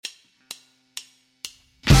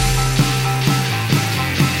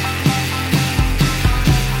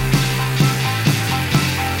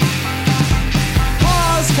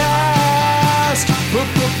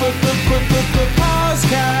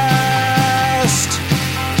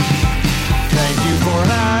Thank you for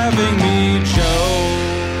having me, Joe.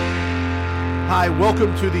 Hi,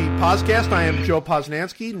 welcome to the PosCast. I am Joe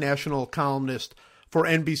Posnanski, national columnist for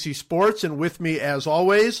NBC Sports, and with me, as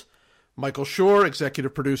always, Michael Schur,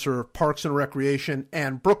 executive producer of Parks and Recreation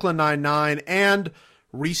and Brooklyn Nine-Nine, and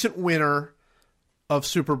recent winner of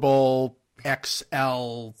Super Bowl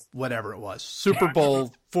XL, whatever it was, Super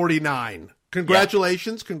Bowl 49.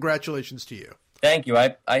 Congratulations. Congratulations to you. Thank you.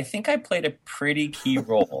 I think I played a pretty key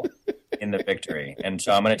role in the victory, and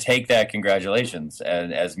so I'm going to take that congratulations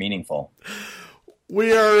as meaningful.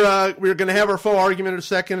 We're going to have our full argument in a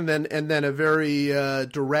second, and then a very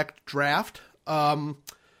direct draft.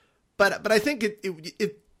 But I think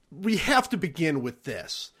we have to begin with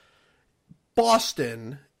this.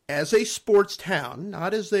 Boston, as a sports town,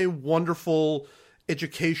 not as a wonderful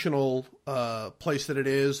educational place that it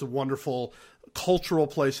is, a wonderful cultural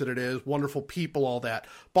place that it is, wonderful people, all that.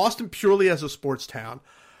 Boston, purely as a sports town,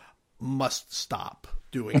 must stop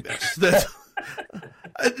doing this.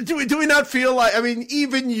 Do we not feel like, I mean,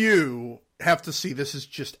 even you have to see this is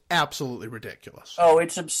just absolutely ridiculous. Oh,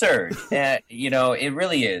 it's absurd. It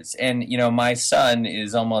really is. And, my son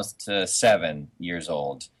is almost 7 years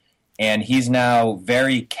old, and he's now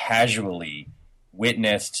very casually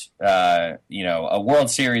witnessed, a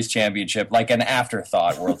World Series championship, like an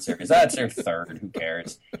afterthought World Series. That's their third. Who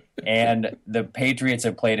cares? And the Patriots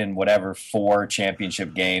have played in 4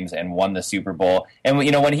 championship games and won the Super Bowl. And,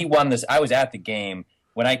 when he won this, I was at the game.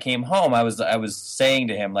 When I came home, I was saying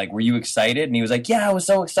to him, like, were you excited? And he was like, yeah, it was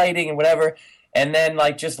so exciting and whatever. And then,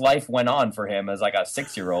 just life went on for him as, a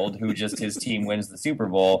 6-year-old who just his team wins the Super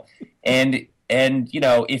Bowl. And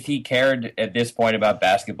if he cared at this point about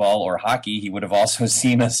basketball or hockey, he would have also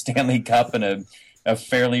seen a Stanley Cup and a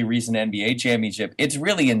fairly recent NBA championship. It's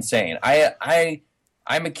really insane.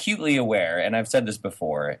 I'm acutely aware, and I've said this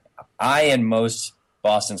before, I and most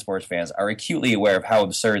Boston sports fans are acutely aware of how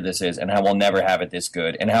absurd this is and how we'll never have it this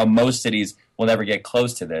good and how most cities will never get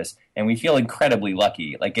close to this. And we feel incredibly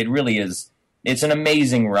lucky. It really is. It's an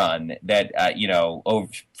amazing run that,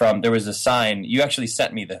 there was a sign. You actually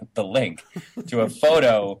sent me the link to a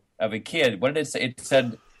photo of a kid. What did it say? It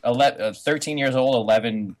said 13 years old,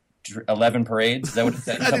 11 parades. Is that what it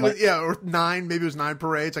said? Or 9. Maybe it was 9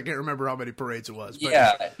 parades. I can't remember how many parades it was. But.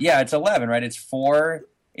 Yeah, it's 11, right? It's 4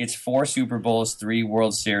 Super Bowls, 3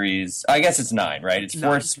 World Series. I guess it's 9, right? It's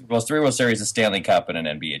 4 Super Bowls, 3 World Series, a Stanley Cup, and an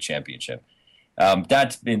NBA championship.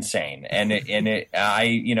 That's insane.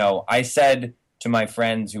 I said to my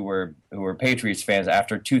friends who were Patriots fans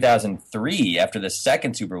after 2003, after the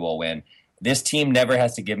second Super Bowl win, this team never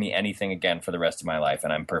has to give me anything again for the rest of my life,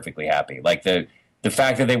 and I'm perfectly happy. The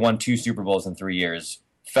fact that they won 2 Super Bowls in 3 years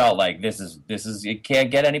felt like this is it can't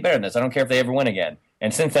get any better than this. I don't care if they ever win again.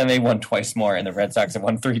 And since then they won twice more, and the Red Sox have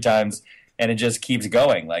won 3 times, and it just keeps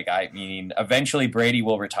going. Eventually Brady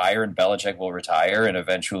will retire and Belichick will retire, and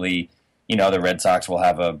eventually, the Red Sox will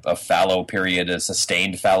have a fallow period, a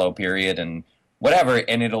sustained fallow period, and whatever,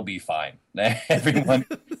 and it'll be fine.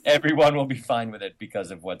 Everyone will be fine with it because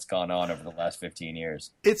of what's gone on over the last 15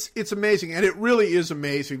 years. It's amazing, and it really is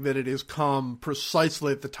amazing that it has come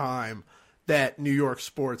precisely at the time that New York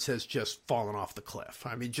sports has just fallen off the cliff.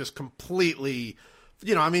 I mean, just completely,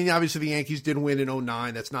 obviously the Yankees did win in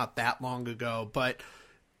 2009. That's not that long ago, but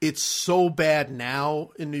it's so bad now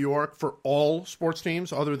in New York for all sports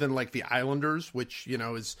teams other than the Islanders, which,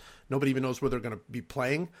 is nobody even knows where they're going to be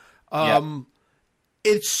playing.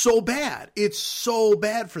 It's so bad. It's so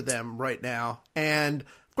bad for them right now. And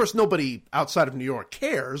of course, nobody outside of New York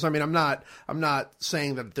cares. I mean, I'm not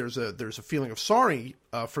saying that there's a feeling of sorry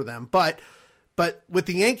for them, but with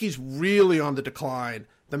the Yankees really on the decline,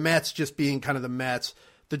 the Mets just being kind of the Mets,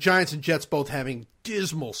 the Giants and Jets both having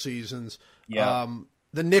dismal seasons,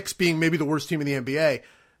 the Knicks being maybe the worst team in the NBA.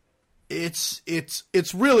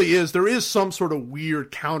 It's really is. There is some sort of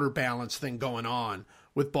weird counterbalance thing going on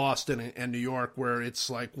with Boston and New York, where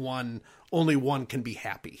it's only one can be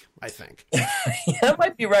happy, I think. That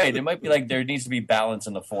might be right. It might be there needs to be balance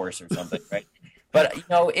in the force or something, right? But,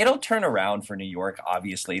 it'll turn around for New York,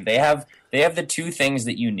 obviously. They have the 2 things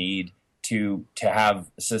that you need to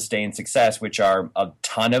have sustained success, which are a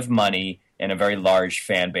ton of money and a very large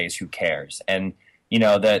fan base who cares. And,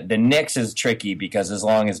 the Knicks is tricky because as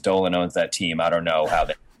long as Dolan owns that team, I don't know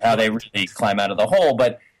how they really climb out of the hole.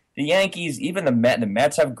 But the Yankees, even the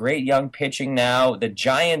Mets have great young pitching now. The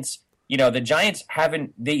Giants,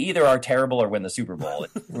 they either are terrible or win the Super Bowl.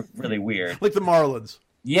 It's really weird. Like the Marlins.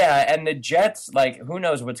 Yeah, and the Jets, who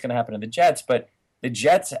knows what's going to happen to the Jets, but the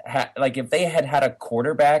Jets, if they had a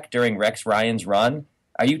quarterback during Rex Ryan's run,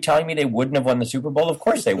 Are you telling me they wouldn't have won the Super Bowl? Of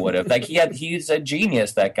course they would have. Like he's a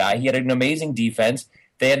genius, that guy. He had an amazing defense.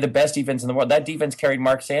 They had the best defense in the world. That defense carried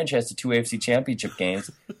Mark Sanchez to 2 AFC championship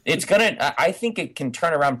games. I think it can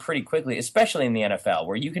turn around pretty quickly, especially in the NFL,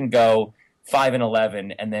 where you can go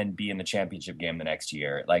 5-11 and then be in the championship game the next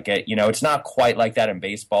year. Like, it's not quite like that in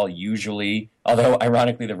baseball usually, although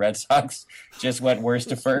ironically the Red Sox just went worst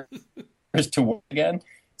to first to win again.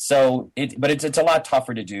 So it's a lot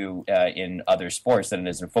tougher to do in other sports than it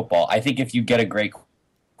is in football. I think if you get a great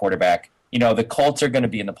quarterback, the Colts are going to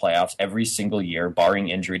be in the playoffs every single year, barring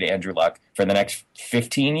injury to Andrew Luck, for the next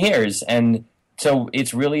 15 years. And so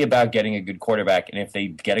it's really about getting a good quarterback. And if they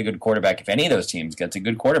get a good quarterback, if any of those teams gets a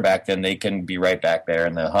good quarterback, then they can be right back there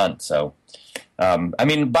in the hunt. So, by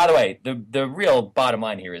the way, the real bottom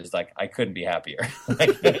line here is, like, I couldn't be happier.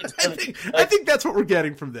 I think that's what we're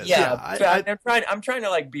getting from this. Yeah, I'm trying to,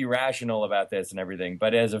 like, be rational about this and everything.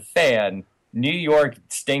 But as a fan, New York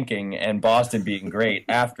stinking and Boston being great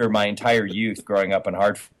after my entire youth growing up in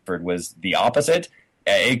Hartford was the opposite.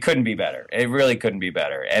 It couldn't be better. It really couldn't be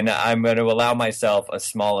better. And I'm going to allow myself a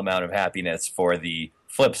small amount of happiness for the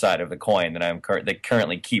flip side of the coin that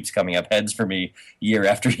currently keeps coming up heads for me year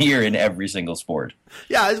after year in every single sport.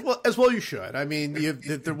 Yeah, as well you should. I mean,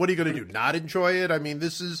 what are you going to do? Not enjoy it? I mean,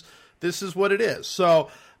 this is what it is. So,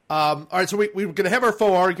 all right. So we're going to have our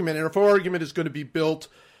faux argument, and our faux argument is going to be built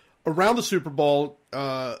around the Super Bowl.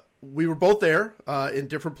 We were both there in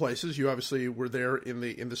different places. You obviously were there in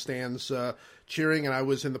the stands cheering, and I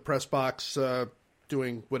was in the press box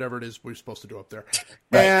doing whatever it is we're supposed to do up there.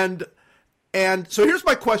 Right. And so here's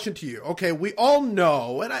my question to you. Okay, we all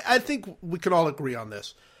know, and I think we can all agree on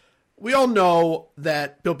this. We all know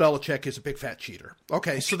that Bill Belichick is a big fat cheater.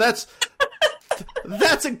 Okay, so that's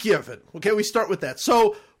a given. Okay, we start with that.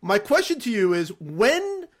 So my question to you is,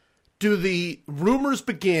 when do the rumors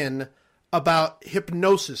begin about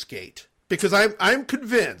Hypnosis Gate? Because I'm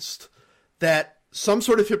convinced that some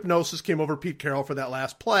sort of hypnosis came over Pete Carroll for that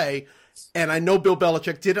last play, and I know Bill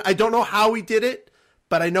Belichick did it. I don't know how he did it,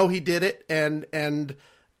 but I know he did it, and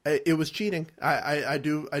it was cheating. I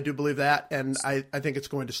do believe that, and I think it's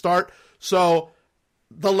going to start. So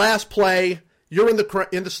the last play, you're in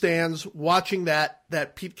the stands watching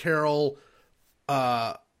that Pete Carroll.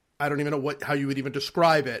 I don't even know how you would even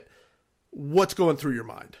describe it. What's going through your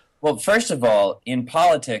mind? Well, first of all, in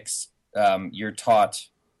politics, you're taught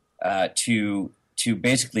to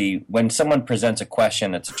basically, when someone presents a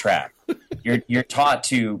question that's a trap, you're taught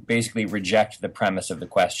to basically reject the premise of the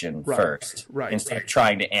question first, instead of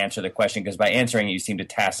trying to answer the question, because by answering it, you seem to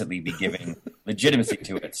tacitly be giving legitimacy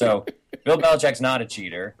to it. So Bill Belichick's not a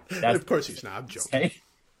cheater. Of course he's not. I'm joking.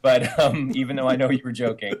 But even though I know you were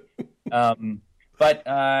joking,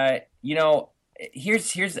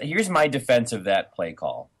 here's my defense of that play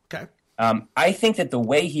call. Okay. I think that the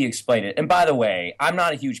way he explained it, and by the way, I'm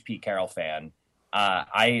not a huge Pete Carroll fan.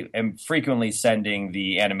 I am frequently sending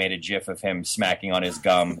the animated GIF of him smacking on his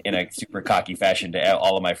gum in a super cocky fashion to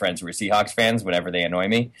all of my friends who are Seahawks fans whenever they annoy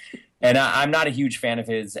me. And I'm not a huge fan of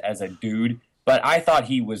his as a dude, but I thought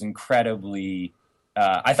he was incredibly.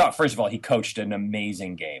 I thought, first of all, he coached an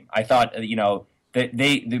amazing game. I thought,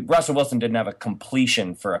 that Russell Wilson didn't have a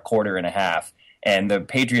completion for a quarter and a half. And the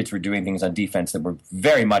Patriots were doing things on defense that were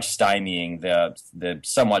very much stymieing the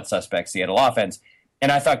somewhat suspect Seattle offense.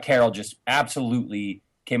 And I thought Carroll just absolutely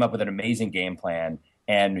came up with an amazing game plan.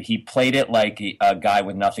 And he played it like a guy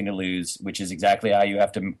with nothing to lose, which is exactly how you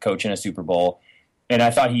have to coach in a Super Bowl. And I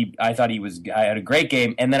had a great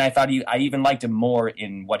game. And then I even liked him more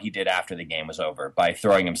in what he did after the game was over, by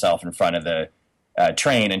throwing himself in front of the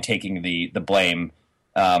train and taking the blame.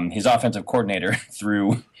 His offensive coordinator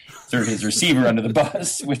threw his receiver under the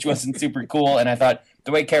bus, which wasn't super cool. And I thought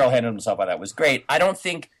the way Carroll handled himself by that was great. I don't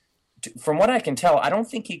think, from what I can tell, I don't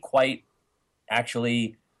think he quite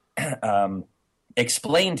actually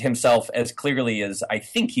explained himself as clearly as I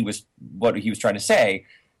think what he was trying to say.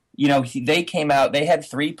 They came out, they had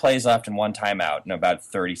 3 plays left and 1 timeout in about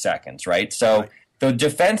 30 seconds, right? So the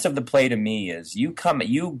defense of the play to me is you come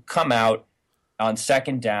out on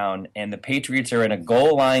second down, and the Patriots are in a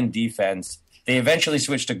goal line defense. They eventually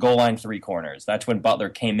switched to goal line 3 corners. That's when Butler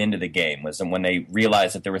came into the game, was when they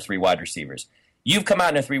realized that there were 3 wide receivers. You've come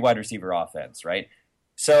out in a 3 wide receiver offense, right?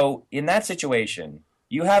 So in that situation,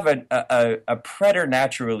 you have a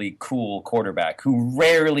preternaturally cool quarterback who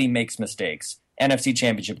rarely makes mistakes, NFC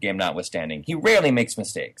Championship game notwithstanding. He rarely makes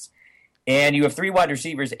mistakes. And you have 3 wide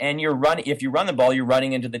receivers, and if you run the ball, you're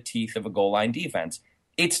running into the teeth of a goal line defense.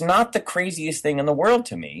 It's not the craziest thing in the world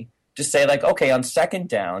to me to say, like, okay, on second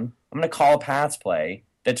down, I'm going to call a pass play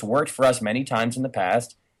that's worked for us many times in the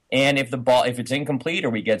past, and if it's incomplete or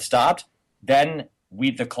we get stopped, then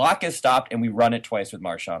the clock is stopped and we run it twice with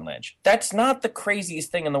Marshawn Lynch. That's not the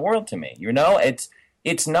craziest thing in the world to me.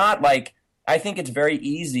 It's not like, I think it's very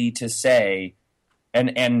easy to say,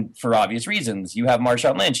 and for obvious reasons, you have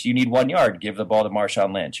Marshawn Lynch, you need 1 yard, give the ball to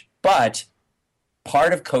Marshawn Lynch. But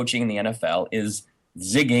part of coaching in the NFL is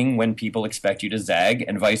zigging when people expect you to zag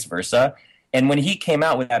and vice versa. And when he came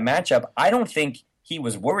out with that matchup, I don't think he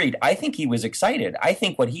was worried. I think he was excited. I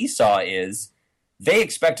think what he saw is they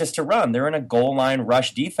expect us to run. They're in a goal line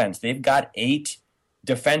rush defense. They've got 8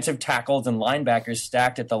 defensive tackles and linebackers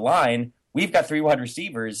stacked at the line. We've got 3 wide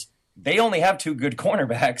receivers. They only have 2 good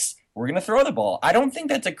cornerbacks. We're going to throw the ball. I don't think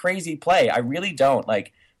that's a crazy play. I really don't.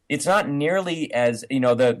 Like, it's not nearly as,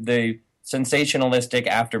 the sensationalistic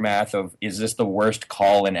aftermath of, is this the worst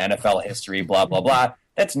call in NFL history, blah, blah, blah.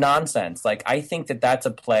 That's nonsense. Like, I think that's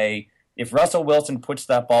a play. If Russell Wilson puts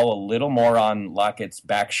that ball a little more on Lockett's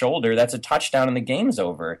back shoulder, that's a touchdown and the game's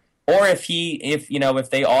over. Or if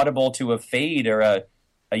they audible to a fade or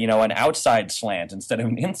an outside slant instead of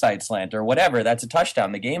an inside slant or whatever, that's a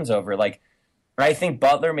touchdown. The game's over. Like, I think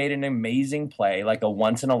Butler made an amazing play, like a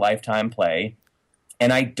once in a lifetime play.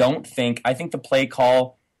 And I think the play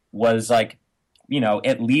call was like,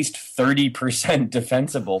 at least 30%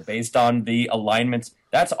 defensible based on the alignments.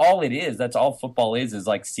 That's all it is. That's all football is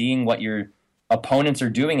like seeing what your opponents are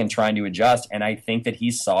doing and trying to adjust. And I think that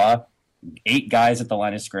he saw 8 guys at the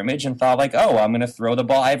line of scrimmage and thought like, oh, I'm going to throw the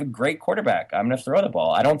ball. I have a great quarterback. I'm going to throw the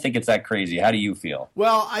ball. I don't think it's that crazy. How do you feel?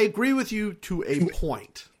 Well, I agree with you to a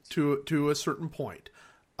point, to a certain point.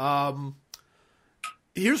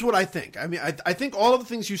 Here's what I think. I mean, I think all of the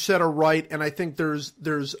things you said are right, and I think there's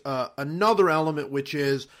another element, which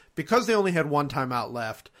is because they only had 1 timeout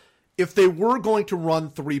left, if they were going to run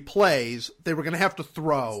 3 plays, they were going to have to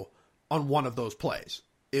throw on one of those plays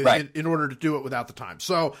in order to do it without the time.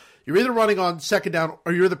 So you're either running on second down,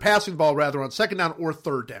 or you're either passing the ball rather on second down or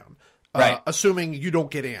third down, assuming you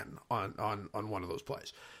don't get in on one of those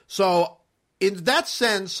plays. So in that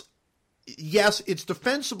sense, yes, it's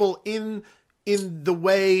defensible in the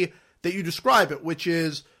way that you describe it, which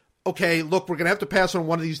is, okay, look, we're going to have to pass on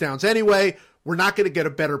one of these downs anyway. We're not going to get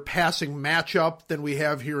a better passing matchup than we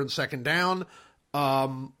have here in second down.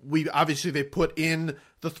 They put in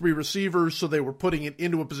the 3 receivers, so they were putting it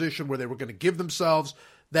into a position where they were going to give themselves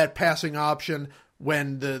that passing option.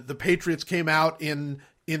 When the Patriots came out in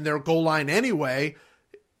their goal line anyway,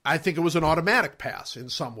 I think it was an automatic pass in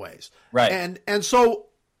some ways. Right. And so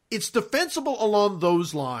it's defensible along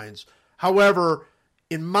those lines. However,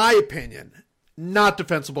 in my opinion, not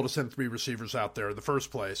defensible to send 3 receivers out there in the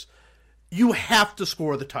first place. You have to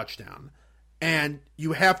score the touchdown, and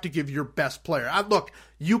you have to give your best player. Look,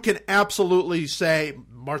 you can absolutely say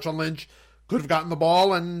Marshawn Lynch could have gotten the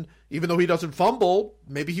ball, and even though he doesn't fumble,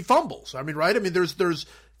 maybe he fumbles. I mean, right? I mean, there's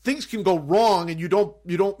things can go wrong, and you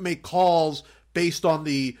don't make calls based on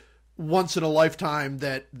the once in a lifetime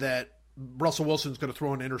that Russell Wilson's going to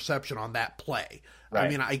throw an interception on that play. Right. I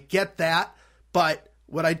mean, I get that, but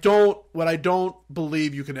what I don't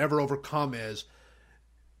believe you can ever overcome is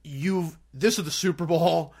this is the Super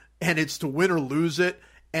Bowl and it's to win or lose it.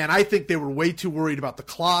 And I think they were way too worried about the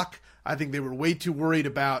clock. I think they were way too worried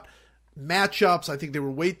about matchups. I think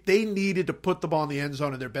they needed to put the ball in the end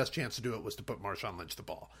zone, and their best chance to do it was to put Marshawn Lynch the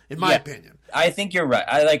ball, in my opinion. I think you're right.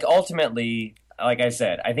 Ultimately, like I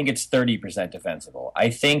said, I think it's 30% defensible.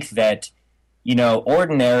 I think that,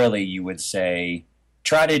 ordinarily you would say,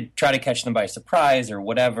 try to catch them by surprise or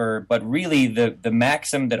whatever, but really the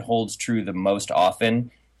maxim that holds true the most often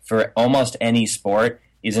for almost any sport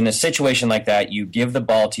is in a situation like that, you give the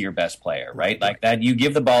ball to your best player, right? Like that, you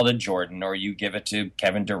give the ball to Jordan or you give it to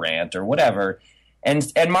Kevin Durant or whatever. And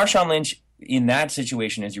Marshawn Lynch in that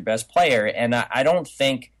situation is your best player. And I don't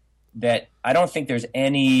think there's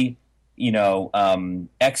any,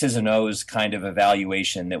 X's and O's kind of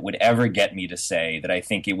evaluation that would ever get me to say that I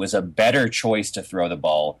think it was a better choice to throw the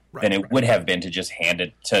ball than it would have been to just hand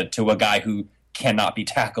it to a guy who cannot be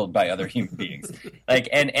tackled by other human beings. If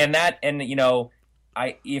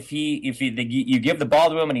you give the ball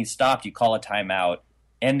to him and he's stopped, you call a timeout,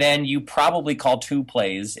 and then you probably call 2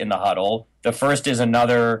 plays in the huddle. The first is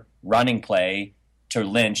another running play to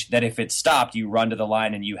Lynch that if it's stopped, you run to the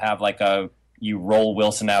line and you have you roll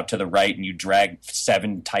Wilson out to the right and you drag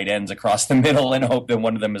 7 tight ends across the middle and hope that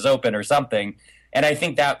one of them is open or something. And I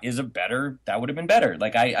think that would have been better.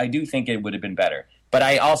 Like I do think it would have been better, but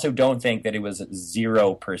I also don't think that it was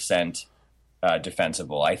 0%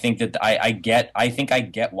 defensible. I think that I get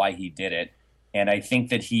why he did it. And I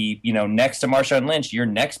think that he, next to Marshawn Lynch, your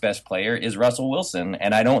next best player is Russell Wilson.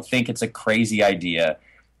 And I don't think it's a crazy idea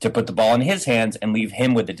to put the ball in his hands and leave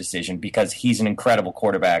him with the decision because he's an incredible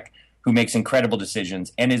quarterback who makes incredible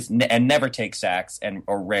decisions and never takes sacks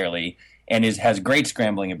or rarely, and has great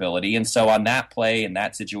scrambling ability. And so on that play in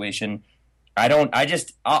that situation,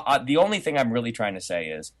 the only thing I'm really trying to say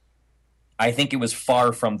is I think it was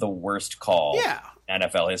far from the worst call in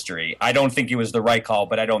NFL history. I don't think it was the right call,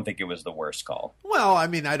 but I don't think it was the worst call. Well, I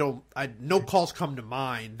mean, no calls come to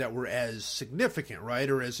mind that were as significant, right,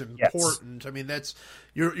 or as important. Yes. I mean,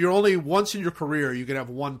 you're only once in your career you can have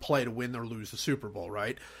one play to win or lose the Super Bowl,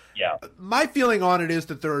 right? Yeah. My feeling on it is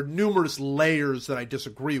that there are numerous layers that I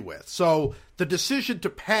disagree with. So the decision to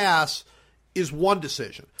pass is one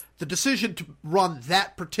decision. The decision to run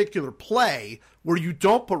that particular play where you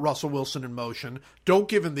don't put Russell Wilson in motion, don't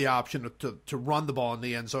give him the option to run the ball in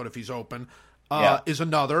the end zone if he's open, is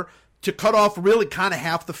another. To cut off really kind of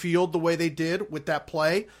half the field the way they did with that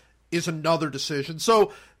play is another decision.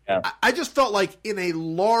 So I just felt like in a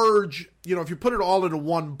large, if you put it all into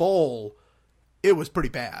one bowl, it was pretty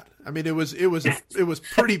bad. I mean, it was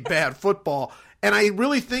pretty bad football. And I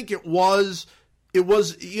really think it was,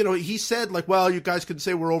 he said, like, well, you guys can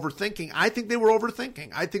say we're overthinking. I think they were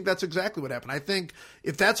overthinking. I think that's exactly what happened. I think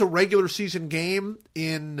if that's a regular season game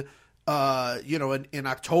in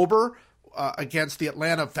October against the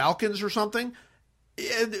Atlanta Falcons or something,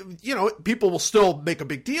 people will still make a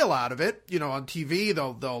big deal out of it. On TV,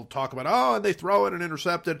 they'll talk about, and they throw it and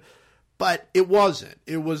intercepted. But it wasn't.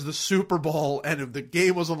 It was the Super Bowl, and if the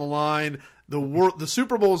game was on the line, the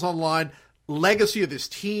Super Bowl was on the line. Legacy of this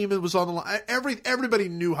team was on the line. Everybody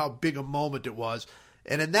knew how big a moment it was,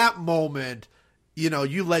 and in that moment, you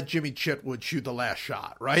let Jimmy Chitwood shoot the last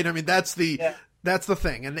shot, right? I mean, that's the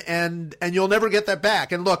thing, and you'll never get that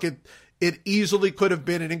back. And look, it easily could have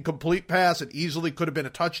been an incomplete pass. It easily could have been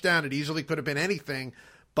a touchdown. It easily could have been anything.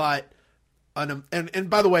 But and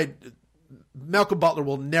by the way, Malcolm Butler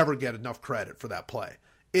will never get enough credit for that play.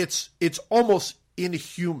 It's almost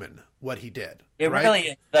inhuman what he did. It really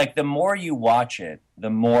is. Like, the more you watch it, the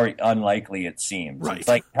more unlikely it seems. Right. It's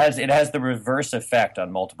like it has the reverse effect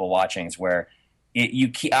on multiple watchings where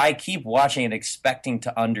I keep watching it expecting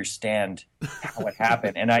to understand how it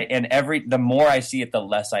happened, and the more I see it, the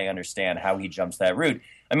less I understand how he jumps that route.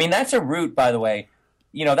 I mean, that's a route, by the way.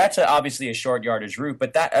 That's obviously a short yardage route,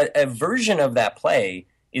 but that a version of that play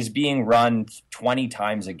is being run 20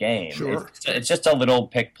 times a game. Sure. It's just a little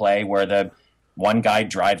pick play where the one guy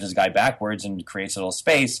drives his guy backwards and creates a little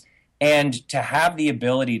space. And to have the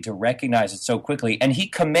ability to recognize it so quickly, and he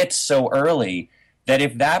commits so early that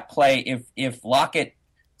if that play, if Lockett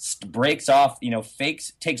breaks off,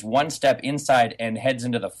 takes one step inside and heads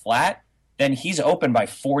into the flat, then he's open by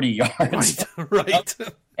 40 yards. Right.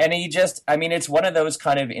 And it's one of those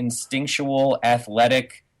kind of instinctual,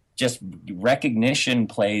 athletic, just recognition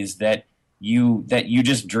plays that you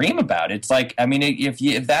just dream about. It's like, I mean,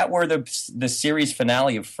 if that were the series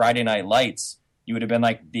finale of Friday Night Lights, you would have been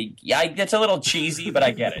like, it's a little cheesy, but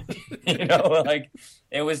I get it.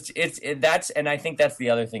 And I think that's the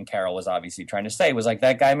other thing Carroll was obviously trying to say was like,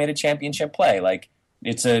 that guy made a championship play. Like,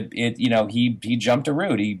 he jumped a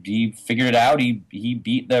route. He figured it out. He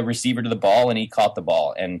beat the receiver to the ball and he caught the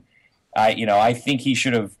ball. And I think he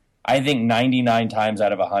should have. I think 99 times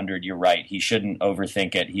out of 100, you're right. He shouldn't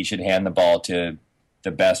overthink it. He should hand the ball to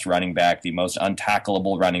the best running back, the most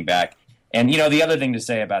untackleable running back. And, the other thing to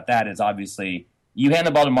say about that is obviously you hand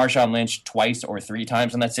the ball to Marshawn Lynch twice or three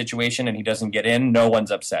times in that situation and he doesn't get in, no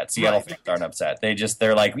one's upset. Seattle fans aren't upset.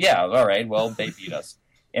 They're like, yeah, all right, well, they beat us.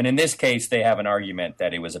 And in this case, they have an argument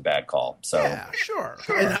that it was a bad call. So yeah, sure.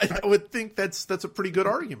 And I would think that's a pretty good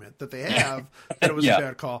argument that they have that it was a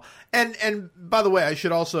bad call. And by the way, I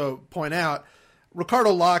should also point out,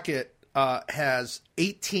 Ricardo Lockett has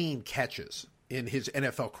 18 catches in his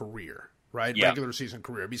NFL career, right? Yeah. Regular season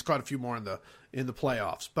career. He's caught a few more in the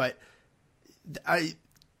playoffs, but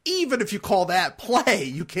even if you call that play,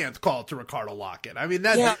 you can't call it to Ricardo Lockett. I mean,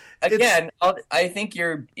 I think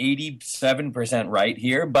you're 87% right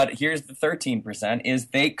here, but here's the 13% is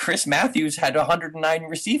Chris Matthews had 109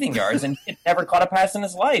 receiving yards and he never caught a pass in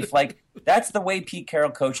his life. Like, that's the way Pete Carroll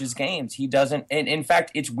coaches games. He doesn't, and in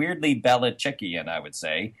fact, it's weirdly Belichickian, I would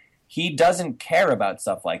say. He doesn't care about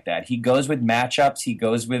stuff like that. He goes with matchups. He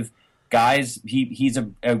goes with guys. He's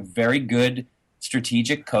a very good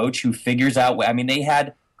strategic coach who figures out, they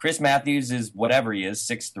had Chris Matthews is whatever he is,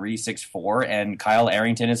 6'3", 6'4", and Kyle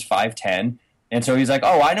Arrington is 5'10". And so he's like,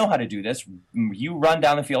 oh, I know how to do this. You run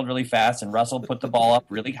down the field really fast, and Russell put the ball up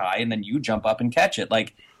really high, and then you jump up and catch it.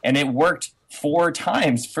 Like, and it worked 4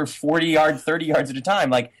 times for 40 yards, 30 yards at a time.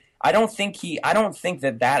 Like, I don't think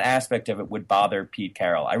that aspect of it would bother Pete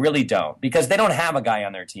Carroll. I really don't, because they don't have a guy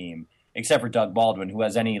on their team except for Doug Baldwin who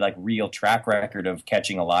has any like real track record of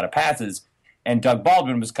catching a lot of passes. and Doug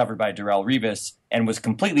Baldwin was covered by Darrelle Revis and was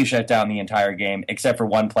completely shut down the entire game, except for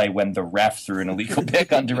one play when the ref threw an illegal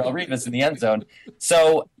pick on Darrelle Revis in the end zone.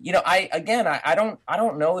 So, I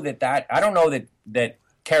don't know that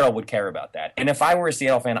Carroll would care about that. And if I were a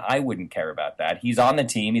Seattle fan, I wouldn't care about that. He's on the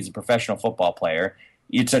team. He's a professional football player.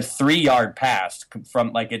 It's a 3-yard pass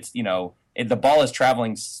from the ball is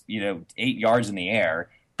traveling, 8 yards in the air.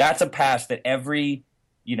 That's a pass that every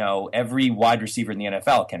wide receiver in the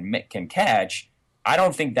NFL can catch. I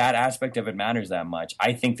don't think that aspect of it matters that much.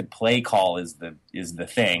 I think the play call is the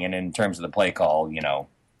thing. And in terms of the play call,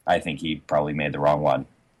 I think he probably made the wrong one.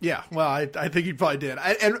 Yeah, well, I think he probably did,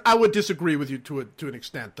 and I would disagree with you to an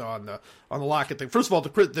extent on the Lockett thing. First of all,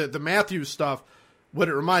 the Matthews stuff, what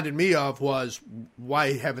it reminded me of was,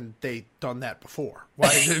 why haven't they done that before? Why?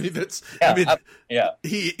 He was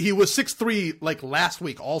 6'3" like last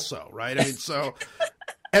week, also, right? I mean, so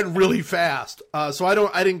and really fast. So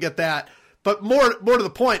I didn't get that, but more to the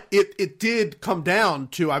point, it did come down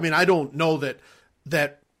to. I mean, I don't know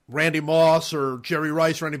that Randy Moss or Jerry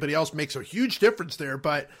Rice or anybody else makes a huge difference there,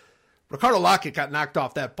 but Ricardo Lockett got knocked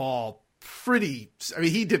off that ball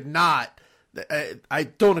he did not. I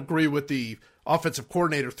don't agree with the offensive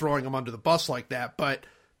coordinator throwing him under the bus like that, but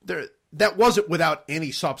that wasn't without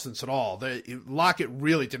any substance at all. Lockett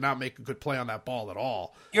really did not make a good play on that ball at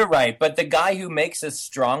all. You're right, but the guy who makes a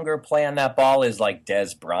stronger play on that ball is like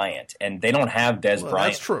Dez Bryant, and they don't have Dez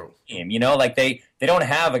Bryant. That's true. Team. They don't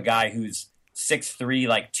have a guy who's 6'3",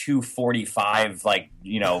 like 245,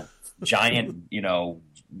 giant,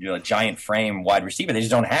 giant frame wide receiver. They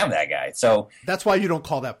just don't have that guy. So that's why you don't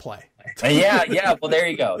call that play. Yeah. Well, there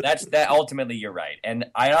you go. That ultimately, you're right. And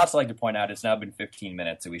I'd also like to point out it's now been 15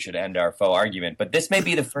 minutes, so we should end our faux argument. But this may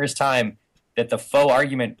be the first time that the faux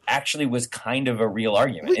argument actually was kind of a real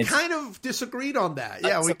argument. We kind of disagreed on that.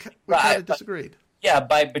 Yeah, we kind of disagreed. Yeah,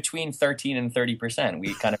 by between 13 and 30%,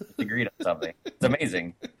 we kind of disagreed on something. It's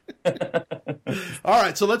amazing. All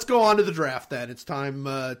right, so let's go on to the draft then. It's time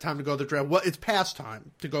to go to the draft. Well, it's past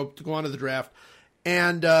time to go on to the draft.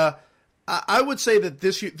 And I would say that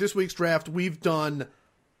this week's draft, we've done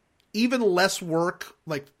even less work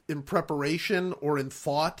like in preparation or in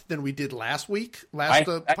thought than we did last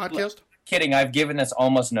podcast. Kidding, I've given this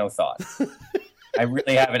almost no thought. I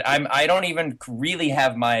really haven't. I don't even really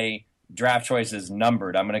have my draft choices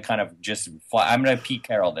numbered. I'm going to kind of just fly. I'm going to Pete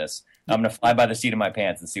Carroll this. I'm going to fly by the seat of my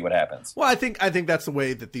pants and see what happens. Well, I think that's the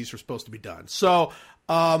way that these are supposed to be done. So,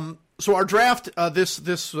 our draft this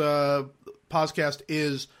podcast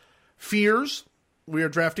is fears. We are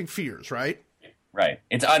drafting fears, right? Right.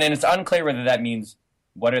 It's unclear whether that means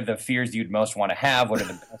what are the fears you'd most want to have, what are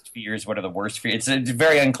the best fears, what are the worst fears. It's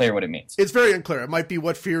very unclear what it means. It's very unclear. It might be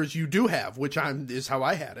what fears you do have, which is how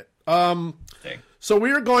I had it. So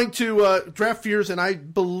we are going to draft fears, and I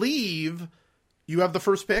believe you have the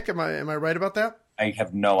first pick. Am I right about that? I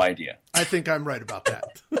have no idea. I think I'm right about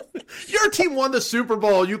that. Your team won the Super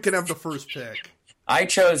Bowl. You can have the first pick. I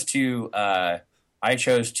chose to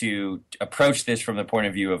approach this from the point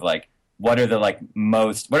of view of what are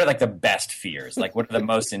the best fears? Like, what are the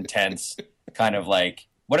most intense kind of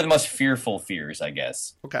what are the most fearful fears, I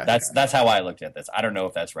guess. Okay. That's how I looked at this. I don't know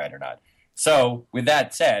if that's right or not. So with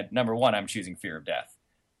that said, number one, I'm choosing fear of death.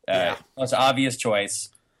 Most obvious choice.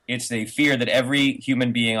 It's the fear that every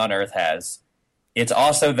human being on earth has. It's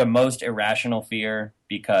also the most irrational fear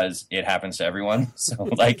because it happens to everyone. So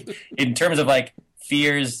in terms of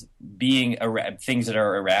fears being things that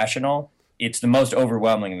are irrational, it's the most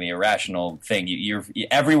overwhelmingly irrational thing.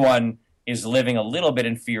 Everyone is living a little bit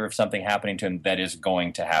in fear of something happening to them that is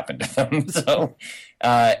going to happen to them. So,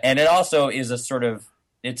 and it also is a sort of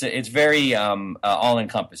it's very all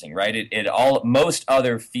encompassing, right? Most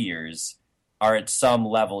other fears are at some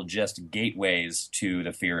level just gateways to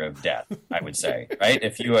the fear of death, I would say, right?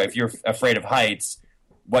 If you're afraid of heights,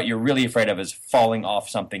 what you're really afraid of is falling off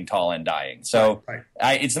something tall and dying. So right.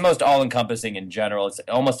 It's the most all-encompassing in general. It's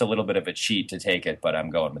almost a little bit of a cheat to take it, but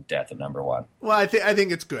I'm going with death at number one. Well, I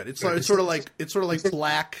think it's good. It's sort of like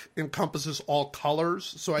black encompasses all colors.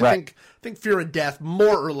 So I think fear of death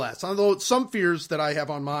more or less. Although some fears that I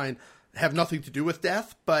have on mine have nothing to do with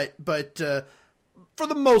death, but for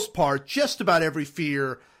the most part, just about every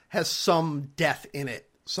fear has some death in it,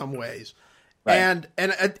 some ways. Right. And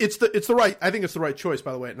it's the right. I think it's the right choice,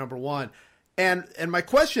 by the way, at number one. And my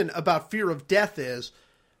question about fear of death is,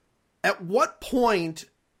 at what point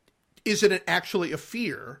is it actually a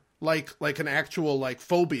fear, like an actual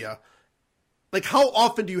phobia? Like, how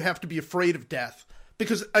often do you have to be afraid of death?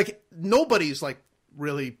 Because nobody's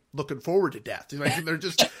really looking forward to death. They're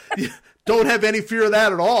just don't have any fear of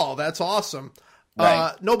that at all. That's awesome.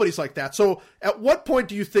 Right. Nobody's like that. So at what point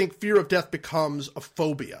do you think fear of death becomes a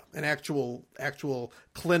phobia, an actual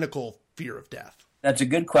clinical fear of death? That's a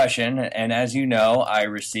good question. And as you know, I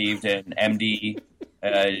received an MD,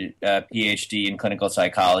 PhD in clinical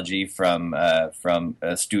psychology from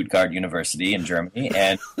Stuttgart University in Germany.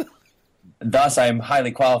 And thus I'm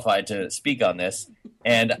highly qualified to speak on this.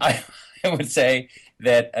 And I would say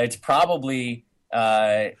that it's probably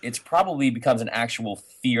becomes an actual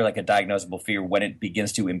fear, like a diagnosable fear, when it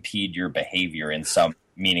begins to impede your behavior in some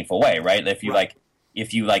meaningful way, right? If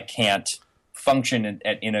you can't function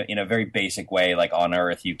in a very basic way, like on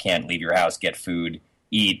Earth, you can't leave your house, get food,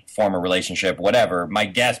 eat, form a relationship, whatever.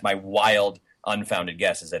 My wild, unfounded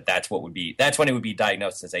guess is that's when it would be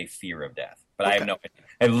diagnosed as a fear of death. But okay. I have no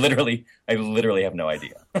idea. I literally have no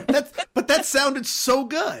idea. But that sounded so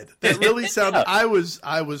good. That really sounded. I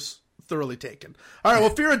was thoroughly taken. All right.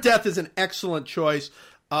 Well, fear of death is an excellent choice.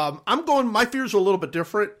 My fears are a little bit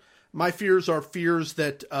different. My fears are fears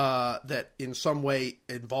that in some way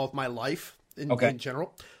involve my life in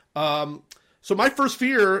general. So my first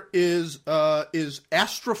fear is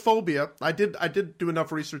astrophobia. I did do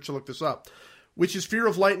enough research to look this up, which is fear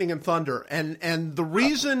of lightning and thunder. And the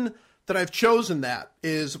reason that I've chosen that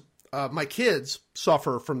is my kids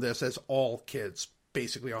suffer from this, as all kids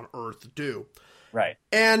basically on Earth do. Right.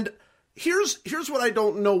 And here's what I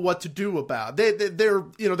don't know what to do about. They're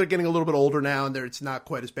getting a little bit older now, and it's not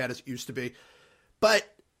quite as bad as it used to be. But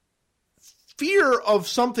fear of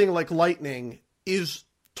something like lightning is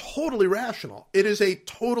totally rational. It is a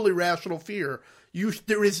totally rational fear.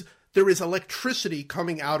 There is electricity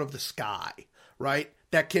coming out of the sky, right?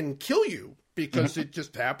 That can kill you because it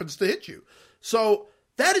just happens to hit you. So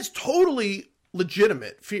that is totally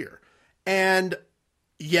legitimate fear. And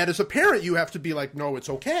yet as a parent, you have to be like, no, it's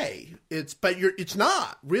okay. It's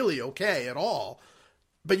not really okay at all.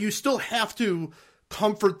 But you still have to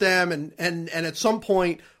comfort them and at some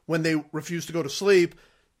point when they refuse to go to sleep,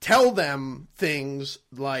 tell them things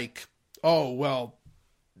like, oh, well,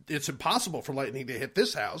 it's impossible for lightning to hit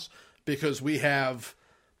this house because we have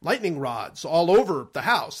lightning rods all over the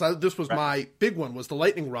house. This was my big one, was the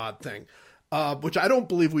lightning rod thing, which I don't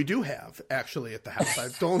believe we do have actually at the house.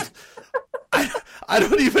 I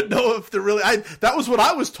don't even know if they're really, that was what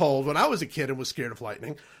I was told when I was a kid and was scared of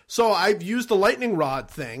lightning. So I've used the lightning rod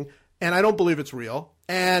thing and I don't believe it's real.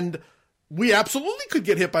 And we absolutely could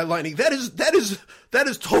get hit by lightning. That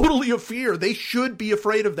is totally a fear. They should be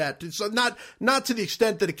afraid of that. It's not to the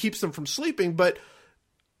extent that it keeps them from sleeping, but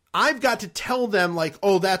I've got to tell them like,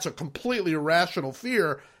 oh, that's a completely irrational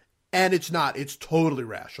fear. And it's not. It's totally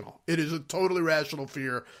rational. It is a totally rational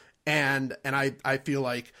fear. And I feel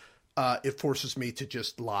like it forces me to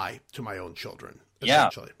just lie to my own children,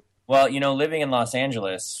 essentially. Yeah. Well, living in Los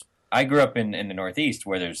Angeles, I grew up in the Northeast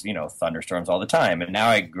where there's, thunderstorms all the time. And now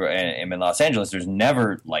I'm in Los Angeles, there's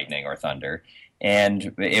never lightning or thunder.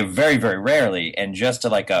 And very, very rarely. And just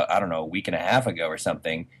to a week and a half ago or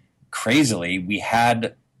something, crazily, we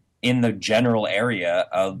had in the general area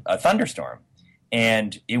a thunderstorm.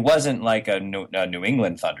 And it wasn't like a New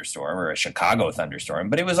England thunderstorm or a Chicago thunderstorm,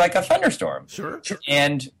 but it was like a thunderstorm. Sure.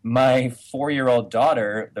 And my 4-year-old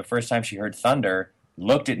daughter, the first time she heard thunder,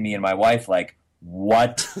 looked at me and my wife like,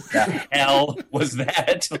 what the hell was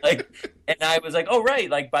that? And I was like, oh, right.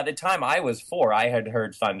 Like by the time I was 4, I had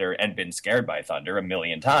heard thunder and been scared by thunder a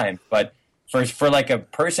million times. But for like a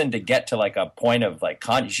person to get to like a point of like,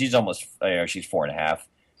 she's almost, she's 4.5.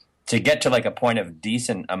 To get to like a point of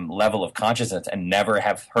decent level of consciousness and never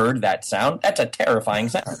have heard that sound, that's a terrifying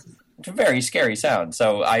sound. It's a very scary sound.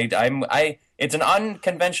 So it's an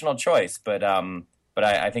unconventional choice, but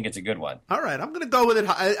I think it's a good one. All right, I'm going to go with it.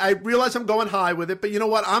 I realize I'm going high with it, but you know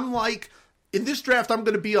what? I'm like, in this draft, I'm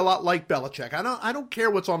going to be a lot like Belichick. I don't care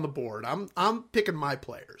what's on the board. I'm picking my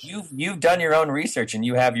players. You've done your own research and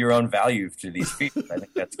you have your own value to these fears. I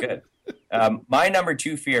think that's good. My number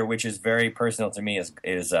 2 fear, which is very personal to me,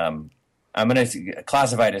 is I'm going to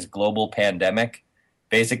classify it as global pandemic,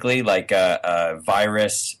 basically like a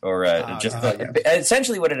virus or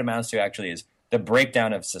essentially what it amounts to actually is the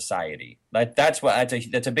breakdown of society. That's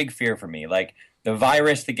a big fear for me. Like the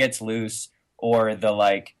virus that gets loose, or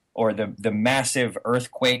the massive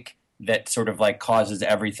earthquake that sort of like causes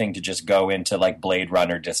everything to just go into like Blade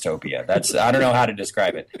Runner dystopia. I don't know how to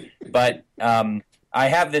describe it, but I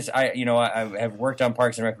have this. I have worked on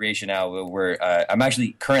Parks and Recreation now, where I'm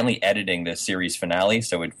actually currently editing the series finale,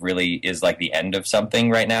 so it really is like the end of something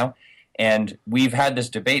right now. And we've had this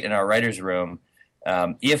debate in our writers' room.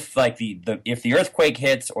 If like the earthquake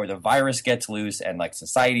hits or the virus gets loose and like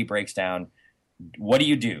society breaks down, what do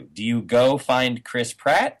you do? Do you go find Chris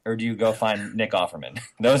Pratt or do you go find Nick Offerman?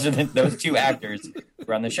 Those are those two actors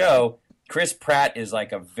who are on the show. Chris Pratt is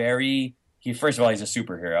like first of all, he's a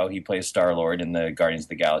superhero. He plays Star-Lord in the Guardians of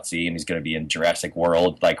the Galaxy, and he's going to be in Jurassic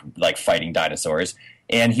World, like fighting dinosaurs.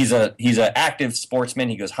 And he's an active sportsman.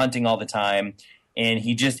 He goes hunting all the time, and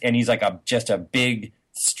he's like just a big,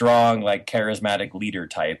 strong, like charismatic leader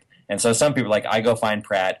type. And so some people are like, I go find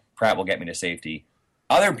Pratt. Pratt will get me to safety.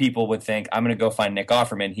 Other people would think, I'm going to go find Nick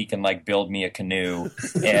Offerman. He can like build me a canoe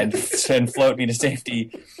and float me to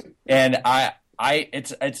safety. And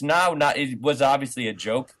it's now not. It was obviously a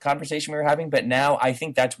joke conversation we were having, but now I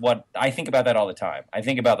think I think about that all the time. I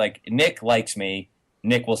think about like Nick likes me.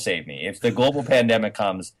 Nick will save me. If the global pandemic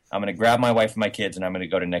comes, I'm going to grab my wife and my kids, and I'm going to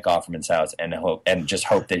go to Nick Offerman's house and just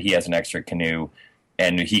hope that he has an extra canoe,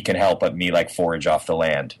 and he can help me like forage off the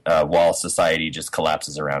land while society just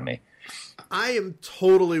collapses around me. I am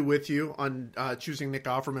totally with you on choosing Nick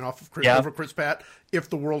Offerman over Chris Pratt if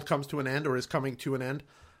the world comes to an end or is coming to an end,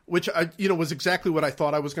 which was exactly what I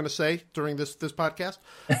thought I was going to say during this podcast.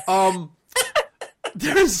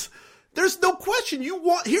 There's no question.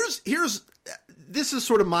 This is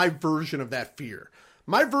sort of my version of that fear.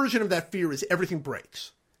 My version of that fear is everything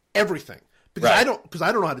breaks, everything. Because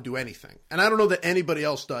I don't know how to do anything, and I don't know that anybody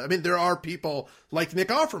else does. I mean, there are people like Nick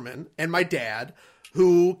Offerman and my dad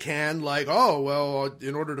who can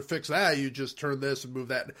in order to fix that, you just turn this and move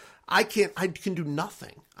that. I can do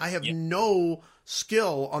nothing. I have no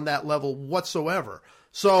skill on that level whatsoever.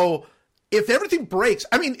 So if everything breaks,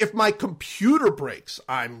 I mean, if my computer breaks,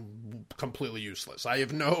 I'm completely useless. I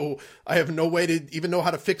have no way to even know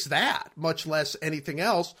how to fix that, much less anything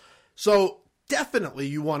else. So definitely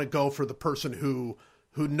you want to go for the person who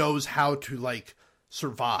knows how to like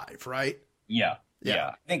survive, right? Yeah.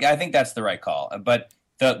 I think that's the right call. But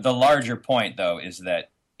the larger point, though, is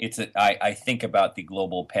that I think about the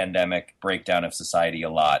global pandemic breakdown of society a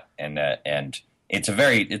lot, and it's a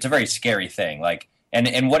very scary thing. Like,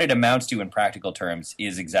 and what it amounts to in practical terms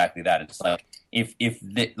is exactly that. It's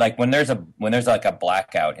like when there's like a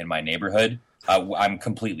blackout in my neighborhood, I'm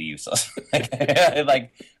completely useless.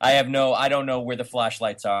 Like I don't know where the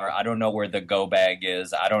flashlights are. I don't know where the go bag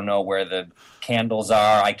is. I don't know where the candles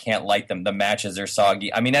are. I can't light them. The matches are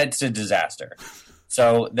soggy. I mean, it's a disaster.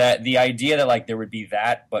 So that the idea that like there would be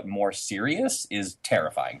that, but more serious, is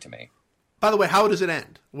terrifying to me. By the way, how does it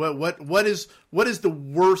end? What is the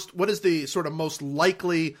worst? What is the sort of most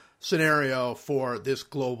likely scenario for this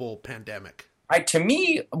global pandemic? I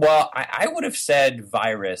would have said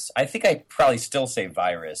virus. I think I'd probably still say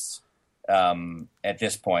virus at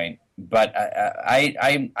this point. But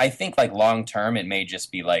I think like long term, it may just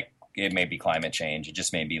be like, it may be climate change. It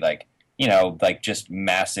just may be like, like just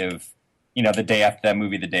massive, the day after that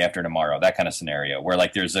movie, The Day After Tomorrow, that kind of scenario where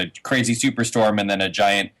like there's a crazy superstorm and then a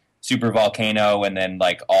giant super volcano and then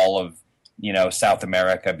like all of, South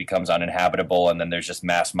America becomes uninhabitable and then there's just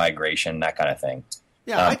mass migration, that kind of thing.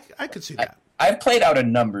 Yeah, I could see that. I've played out a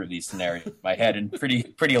number of these scenarios in my head in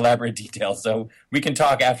pretty elaborate detail, so we can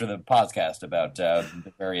talk after the podcast about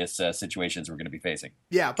the various situations we're going to be facing.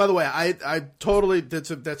 Yeah. By the way, I totally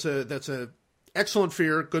that's a excellent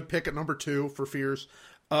fear. Good pick at number 2 for fears,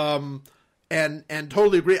 and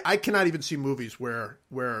totally agree. I cannot even see movies where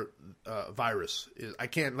virus is. I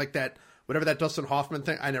can't like that. Whatever that Dustin Hoffman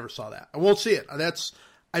thing, I never saw that. I won't see it.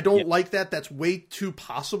 I don't like that. That's way too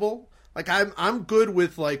possible. Like I'm good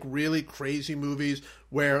with like really crazy movies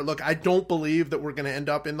where, look, I don't believe that we're going to end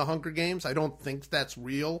up in the Hunger Games. I don't think that's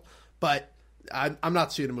real, but I'm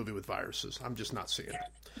not seeing a movie with viruses. I'm just not seeing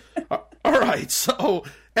it. All right, so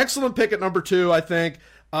excellent pick at number 2. I think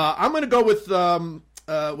I'm going to go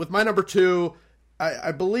with my number 2.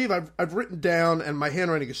 I believe I've written down, and my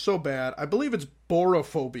handwriting is so bad. I believe it's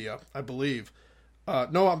borophobia. I believe.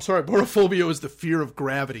 No, I'm sorry. Borophobia is the fear of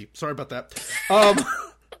gravity. Sorry about that.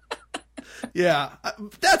 Yeah,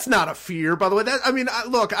 that's not a fear, by the way.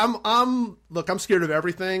 I'm scared of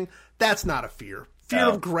everything. That's not a fear. Fear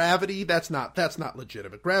of gravity. That's not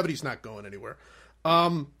legitimate. Gravity's not going anywhere.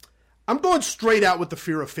 I'm going straight out with the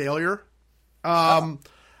fear of failure.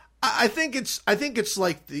 I think it's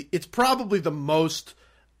like it's probably the most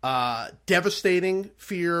devastating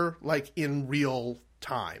fear, like in real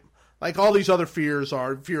time. Like all these other fears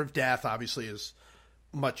are, fear of death obviously is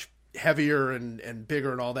much heavier and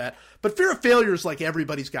bigger and all that. But fear of failure is like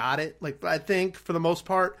everybody's got it, like I think for the most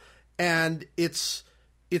part. And it's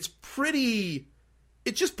just pretty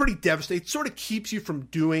devastating. It sort of keeps you from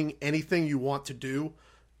doing anything you want to do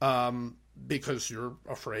because you're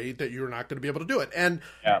afraid that you're not going to be able to do it. And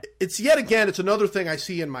it's another thing I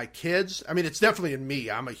see in my kids. I mean, it's definitely in me.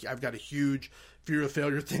 I've got a huge fear of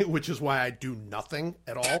failure thing, which is why I do nothing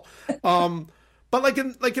at all. But like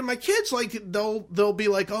in my kids, like they'll be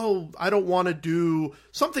like, oh, I don't want to do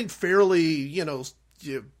something fairly,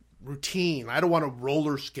 routine. I don't want to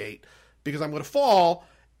roller skate because I'm going to fall.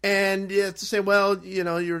 And it's to say, well,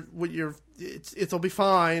 it'll be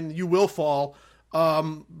fine. You will fall,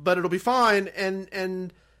 but it'll be fine.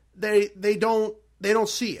 And they don't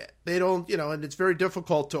see it. They don't, and it's very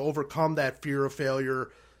difficult to overcome that fear of failure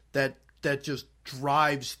that just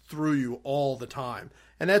drives through you all the time.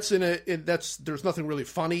 And there's nothing really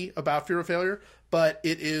funny about fear of failure, but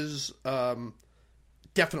it is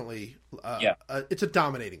definitely it's a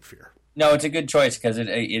dominating fear. No, it's a good choice because it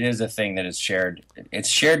is a thing that is shared. It's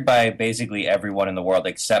shared by basically everyone in the world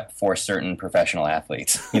except for certain professional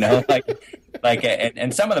athletes.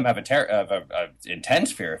 And some of them have a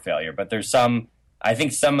intense fear of failure, but there's some. I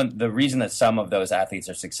think the reason that some of those athletes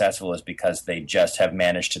are successful is because they just have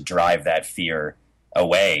managed to drive that fear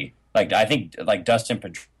away. Like I think, like Dustin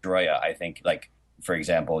Pedroia, I think, like for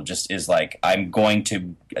example, just is like I'm going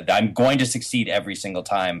to succeed every single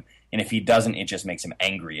time. And if he doesn't, it just makes him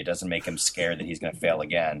angry. It doesn't make him scared that he's going to fail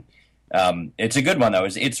again. It's a good one though.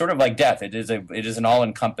 It's sort of like death. It is an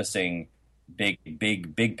all-encompassing,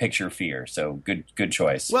 big picture fear. So good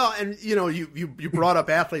choice. Well, and you brought up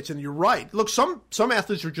athletes, and you're right. Look, some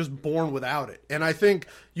athletes are just born without it. And I think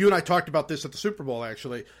you and I talked about this at the Super Bowl.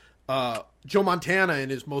 Actually, Joe Montana in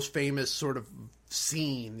his most famous sort of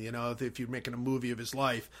scene, if you're making a movie of his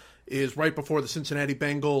life, is right before the Cincinnati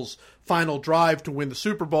Bengals final drive to win the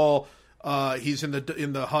Super Bowl. He's in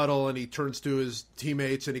the huddle, and he turns to his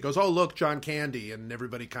teammates and he goes, "Oh, look, John Candy," and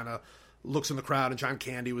everybody kind of looks in the crowd, and John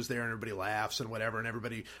Candy was there, and everybody laughs and whatever, and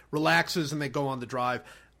everybody relaxes and they go on the drive.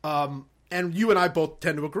 And you and I both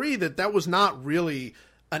tend to agree that was not really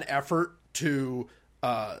an effort to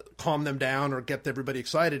calm them down or get everybody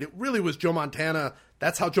excited. It really was Joe Montana.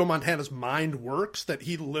 That's how Joe Montana's mind works, that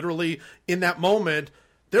he literally, in that moment,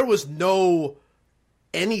 there was no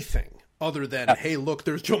anything other than, hey, look,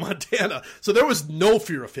 there's Joe Montana. So there was no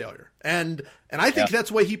fear of failure. And I think that's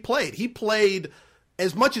the way he played. He played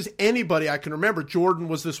as much as anybody I can remember. Jordan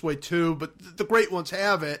was this way too, but the great ones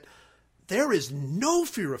have it. There is no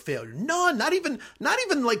fear of failure. None. Not even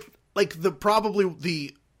like probably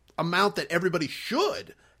the amount that everybody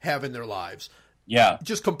should have in their lives. Yeah.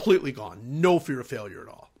 Just completely gone. No fear of failure at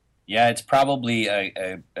all. Yeah, it's probably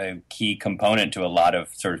a key component to a lot of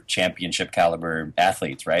sort of championship caliber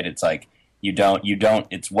athletes, right? It's like you don't,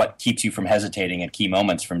 it's what keeps you from hesitating at key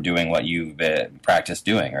moments from doing what you've practiced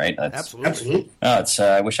doing, right? Absolutely. Oh,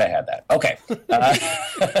 I wish I had that. Okay.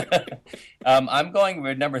 I'm going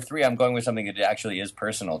with number 3. I'm going with something that actually is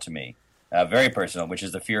personal to me, very personal, which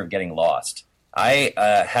is the fear of getting lost. I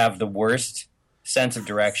have the worst sense of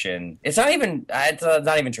direction. It's not even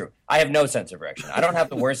true. I have no sense of direction. I don't have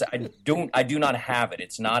the worst. I do not have it.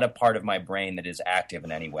 It's not a part of my brain that is active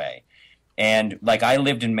in any way. And like I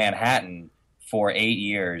lived in Manhattan for 8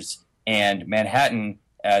 years, and Manhattan,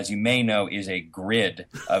 as you may know, is a grid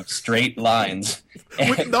of straight lines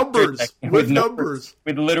with numbers. with numbers.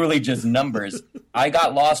 With literally just numbers. I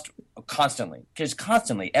got lost constantly. Just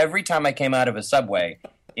constantly. Every time I came out of a subway,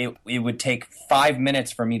 it would take 5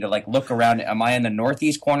 minutes for me to like look around. Am I in the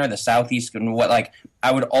northeast corner, the southeast? What? Like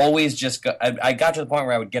I would always just go. I got to the point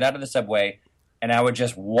where I would get out of the subway and I would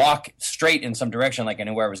just walk straight in some direction, like I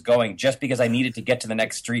knew where I was going, just because I needed to get to the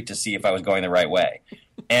next street to see if I was going the right way.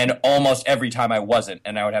 And almost every time I wasn't,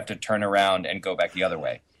 and I would have to turn around and go back the other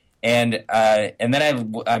way. And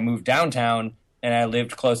then I moved downtown. And I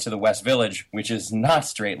lived close to the West Village, which is not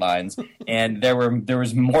straight lines. And there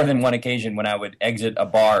was more than one occasion when I would exit a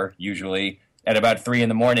bar, usually at about 3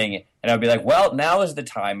 a.m, and I would be like, "Well, now is the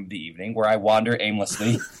time of the evening where I wander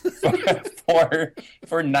aimlessly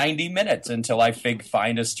for 90 minutes until I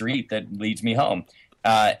find a street that leads me home."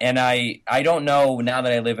 And I don't know now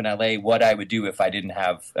that I live in LA what I would do if I didn't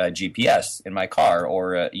have GPS in my car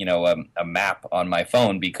or a map on my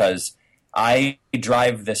phone, because I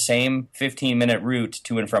drive the same 15-minute route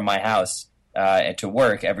to and from my house to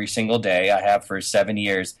work every single day. I have for 7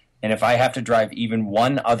 years. And if I have to drive even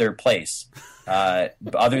one other place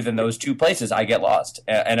other than those 2 places, I get lost.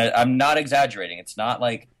 And I'm not exaggerating. It's not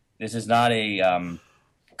like this is not a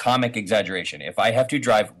comic exaggeration. If I have to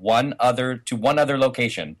drive one other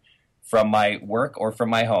location from my work or from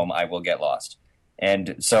my home, I will get lost.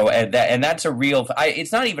 And so, and that's a real.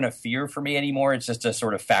 It's not even a fear for me anymore. It's just a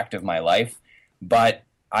sort of fact of my life. But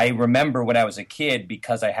I remember when I was a kid,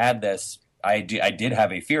 because I had this, I did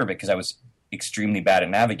have a fear because I was extremely bad at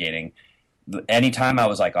navigating. Anytime I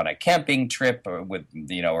was like on a camping trip or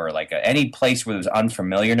any place where it was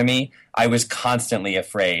unfamiliar to me, I was constantly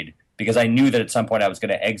afraid because I knew that at some point I was going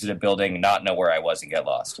to exit a building, not know where I was, and get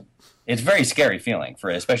lost. It's a very scary feeling,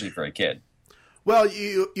 especially for a kid. Well,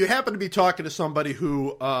 you happen to be talking to somebody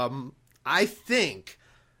who I think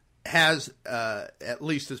has at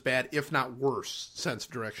least as bad, if not worse, sense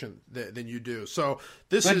of direction than you do. So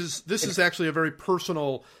this is actually a very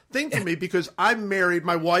personal thing for me because I'm married.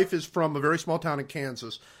 My wife is from a very small town in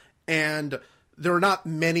Kansas, and there are not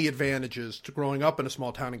many advantages to growing up in a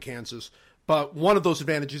small town in Kansas. But one of those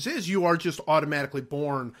advantages is you are just automatically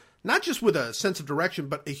born, not just with a sense of direction,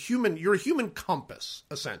 but you're a human compass,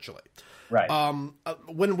 essentially. Right.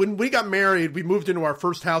 When we got married, we moved into our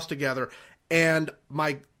first house together, and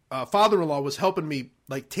my father-in-law was helping me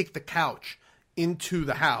like take the couch into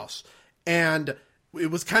the house, and it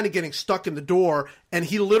was kind of getting stuck in the door, and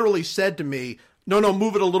he literally said to me, no,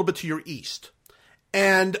 move it a little bit to your east.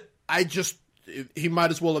 And he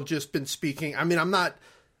might as well have just been speaking. I mean, I'm not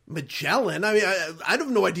Magellan. I mean, I have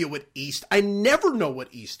no idea what east. I never know what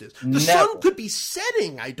east is. The sun could be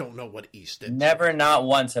setting. I don't know what east is. Never, not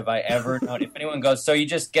once have I ever known. If anyone goes, so you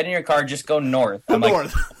just get in your car, just go north. I'm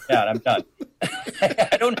north. Like, I'm done.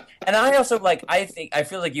 I don't. And I also I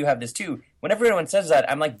feel like you have this too. Whenever anyone says that,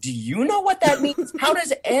 I'm like, do you know what that means? How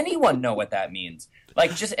does anyone know what that means?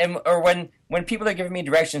 Like or when people are giving me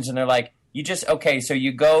directions and they're like, so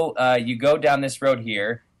you go down this road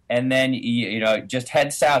here. And then you just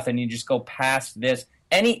head south, and you just go past this.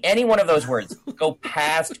 Any one of those words, go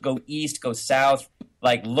past, go east, go south.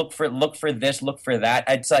 Like look for this, look for that.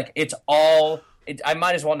 It's like it's all. I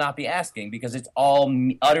might as well not be asking because it's all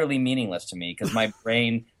utterly meaningless to me. Because my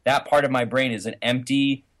brain, that part of my brain, is an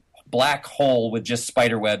empty black hole with just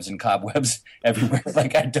spider webs and cobwebs everywhere.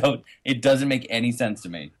 Like it doesn't make any sense to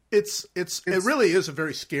me. It really is a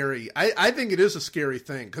very scary. I think it is a scary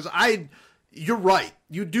thing because you're right.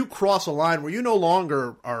 You do cross a line where you no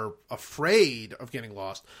longer are afraid of getting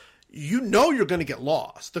lost. You know you're going to get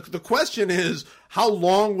lost. The question is, how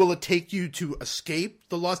long will it take you to escape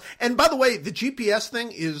the loss? And by the way, the GPS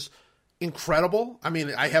thing is incredible. I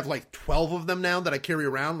mean, I have like 12 of them now that I carry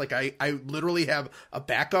around. Like I literally have a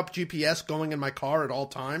backup GPS going in my car at all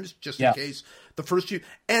times, just in case the first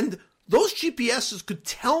and those GPSs could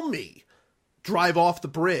tell me drive off the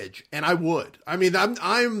bridge, and I would. I mean,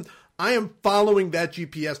 I am following that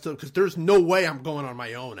GPS because there's no way I'm going on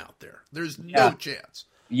my own out there. There's no chance.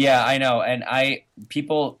 Yeah, I know. And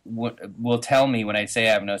people will tell me when I say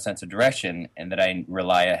I have no sense of direction and that I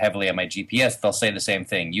rely heavily on my GPS, they'll say the same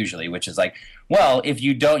thing usually, which is like, well, if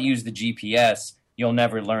you don't use the GPS, you'll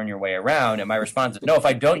never learn your way around. And my response is, no, if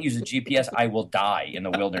I don't use the GPS, I will die in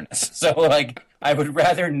the wilderness. So like, I would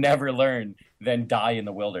rather never learn than die in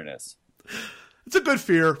the wilderness. It's a good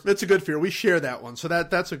fear. We share that one. So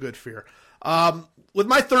that's a good fear. With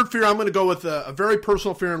my third fear, I'm going to go with a very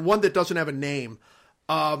personal fear and one that doesn't have a name.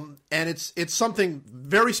 And it's something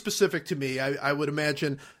very specific to me. I would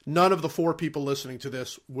imagine none of the four people listening to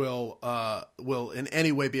this will in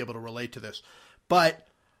any way be able to relate to this. But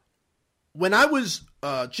when I was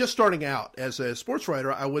just starting out as a sports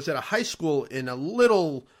writer, I was at a high school in a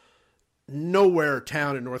little nowhere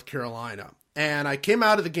town in North Carolina. And I came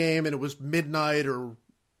out of the game, and it was midnight or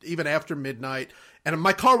even after midnight, and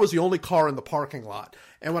my car was the only car in the parking lot.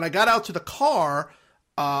 And when I got out to the car,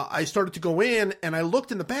 I started to go in, and I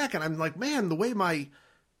looked in the back, and I'm like, man, the way my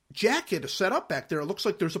jacket is set up back there, it looks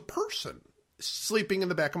like there's a person sleeping in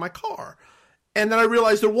the back of my car. And then I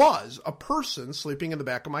realized there was a person sleeping in the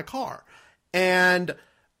back of my car. And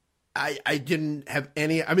I didn't have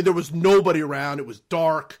any, there was nobody around. It was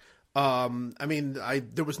dark.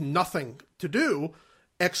 There was nothing to do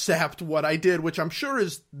except what I did, which I'm sure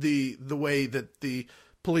is the way that the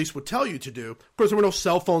police would tell you to do. Of course, there were no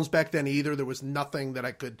cell phones back then either. There was nothing that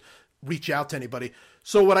I could reach out to anybody.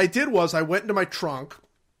 So what I did was I went into my trunk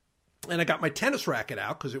and I got my tennis racket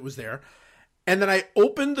out because it was there. And then I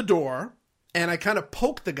opened the door and I kind of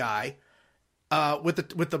poked the guy with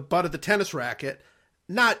the butt of the tennis racket.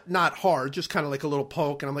 Not hard, just kind of like a little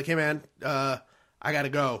poke. And I'm like, hey man, I gotta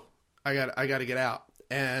go. I gotta get out.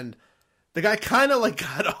 And the guy kind of like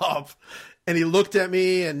got up and he looked at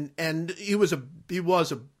me and he was a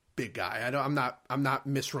big guy. I'm not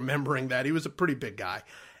misremembering that. He was a pretty big guy.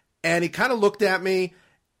 And he kind of looked at me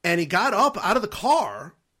and he got up out of the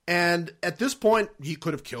car. And at this point he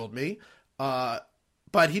could have killed me.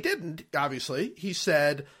 But he didn't, obviously. He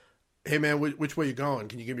said, hey man, which way you going?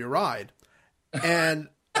 Can you give me a ride? And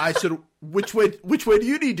I said, which way do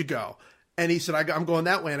you need to go? And he said, I'm going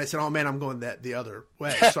that way. And I said, oh man, I'm going the other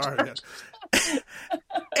way. Sorry.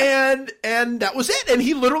 and that was it. And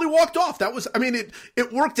he literally walked off. That was,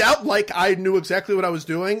 it worked out like I knew exactly what I was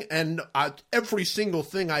doing. And every single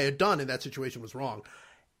thing I had done in that situation was wrong.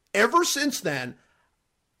 ever since then,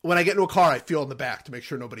 when I get into a car, I feel in the back to make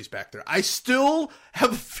sure nobody's back there. I still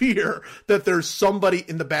have a fear that there's somebody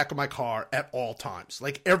in the back of my car at all times.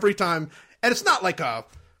 Like every time, and it's not like a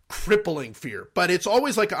crippling fear, but it's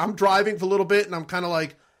always like I'm driving for a little bit and I'm kind of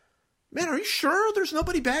like, man, are you sure there's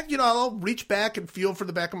nobody back? You know, I'll reach back and feel for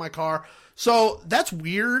the back of my car. So that's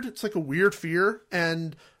weird. It's like a weird fear.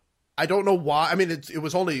 And I don't know why. I mean, it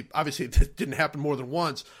was only, obviously it didn't happen more than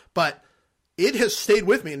once, but it has stayed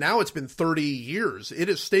with me. Now it's been 30 years. It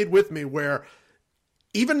has stayed with me where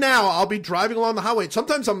even now I'll be driving along the highway.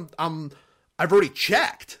 Sometimes I've already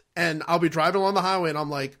checked and I'll be driving along the highway and I'm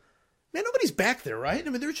like, man, nobody's back there, right? I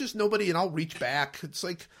mean, there's just nobody, and I'll reach back. It's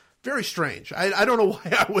like very strange. I don't know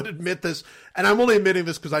why I would admit this, and I'm only admitting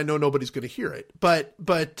this because I know nobody's going to hear it. But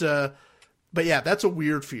yeah, that's a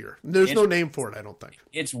weird fear. There's no name for it, I don't think.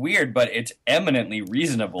 It's weird, but it's eminently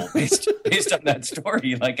reasonable based on that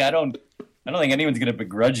story. Like I don't think anyone's going to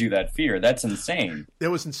begrudge you that fear. That's insane. It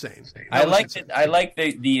was insane. I like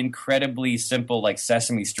the incredibly simple, like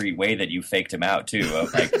Sesame Street way that you faked him out too.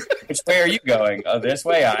 Of like, which way are you going? Oh, this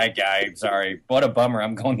way. I'm sorry. What a bummer.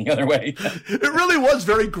 I'm going the other way. It really was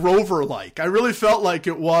very Grover-like. I really felt like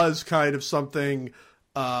it was kind of something,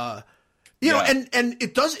 you know, and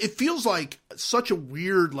it feels like such a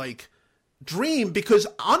weird like dream because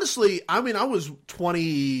honestly, I mean, I was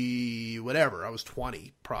 20, whatever. I was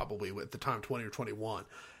 20 probably at the time, 20 or 21.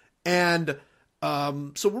 And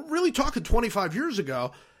so we're really talking 25 years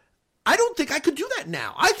ago. I don't think I could do that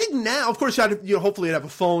now. I think now, of course, hopefully I'd have a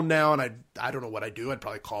phone now and I don't know what I'd do. I'd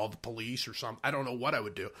probably call the police or something. I don't know what I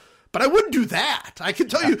would do. But I wouldn't do that. I can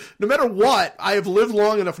tell you, no matter what, I have lived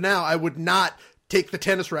long enough now, I would not take the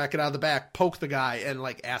tennis racket out of the back, poke the guy, and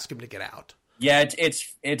like ask him to get out. Yeah,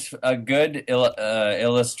 it's a good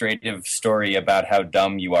illustrative story about how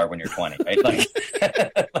dumb you are when you're 20, right? Like,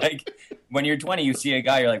 like when you're 20, you see a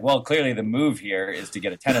guy, you're like, well, clearly the move here is to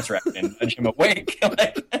get a tennis racket and punch him awake.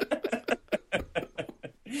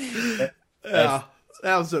 Yeah,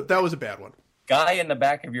 that was a bad one. Guy in the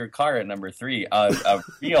back of your car at number 3, a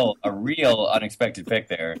real unexpected pick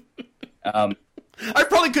there. I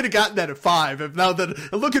probably could have gotten that at 5. If now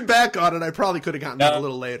that looking back on it, I probably could have gotten that a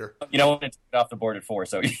little later. You know, it's off the board at 4,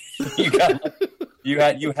 so you had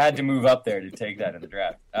to move up there to take that in the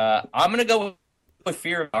draft. I'm gonna go with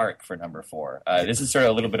Fear of the Dark for number 4. This is sort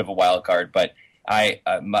of a little bit of a wild card, but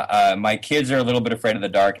my kids are a little bit afraid of the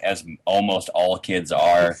dark, as almost all kids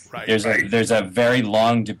are. Right, there's a very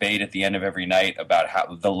long debate at the end of every night about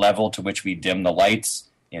how the level to which we dim the lights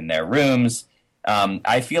in their rooms.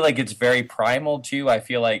 I feel like it's very primal too. I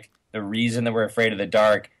feel like the reason that we're afraid of the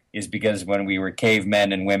dark is because when we were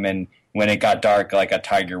cavemen and women, when it got dark, like a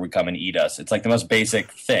tiger would come and eat us. It's like the most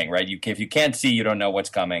basic thing, right? If you can't see, you don't know what's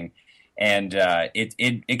coming. And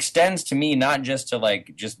it extends to me not just to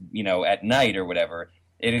like just, you know, at night or whatever.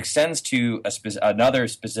 It extends to another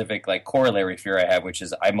specific like corollary fear I have, which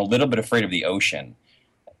is I'm a little bit afraid of the ocean.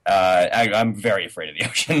 I'm very afraid of the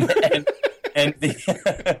ocean. I'm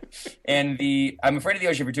afraid of the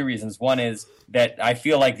ocean for 2 reasons. One is that I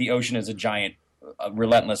feel like the ocean is a giant,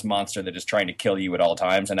 relentless monster that is trying to kill you at all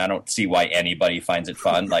times, and I don't see why anybody finds it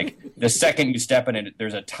fun. Like, the second you step in it,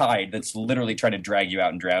 there's a tide that's literally trying to drag you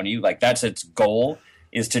out and drown you. Like, that's its goal,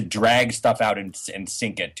 is to drag stuff out and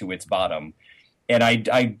sink it to its bottom. And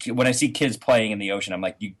I when I see kids playing in the ocean, I'm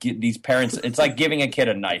like, you get these parents, it's like giving a kid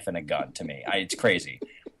a knife and a gun to me. It's crazy.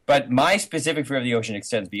 But my specific fear of the ocean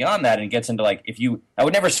extends beyond that and gets into like, I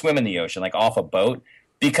would never swim in the ocean, like off a boat,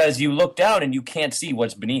 because you look down and you can't see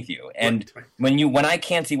what's beneath you. And when I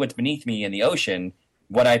can't see what's beneath me in the ocean,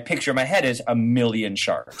 what I picture in my head is a million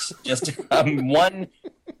sharks. Just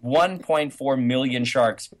 1.4 million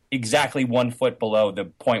sharks, exactly 1 foot below the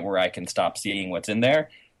point where I can stop seeing what's in there.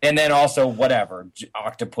 And then also whatever,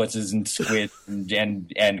 octopuses and squids and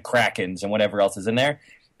krakens and whatever else is in there.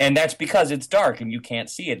 And that's because it's dark and you can't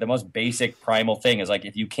see it. The most basic primal thing is like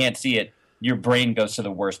if you can't see it, your brain goes to the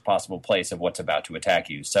worst possible place of what's about to attack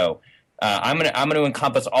you. So I'm gonna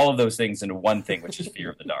encompass all of those things into one thing, which is fear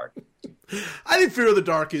of the dark. I think fear of the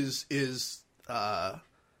dark is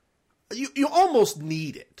you almost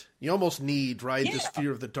need it. You almost need, right, this fear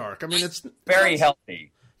of the dark. I mean, it's very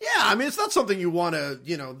healthy. Yeah, I mean, it's not something you want to,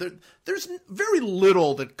 there's very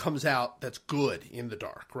little that comes out that's good in the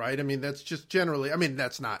dark, right? I mean, that's just generally, I mean,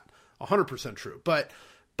 that's not 100% true, but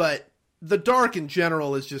the dark in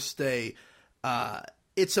general is just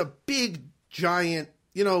it's a big, giant,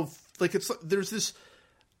 like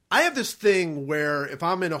I have this thing where if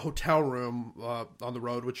I'm in a hotel room on the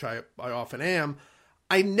road, which I often am,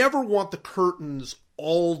 I never want the curtains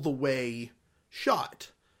all the way shut.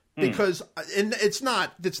 Because, and it's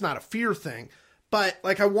not a fear thing, But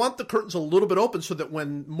like I want the curtains a little bit open so that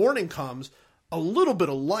when morning comes, a little bit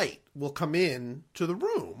of light will come in to the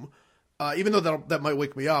room, even though that might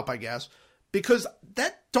wake me up, I guess, because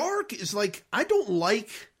that dark is like I don't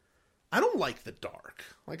like the dark.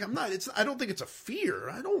 Like I don't think it's a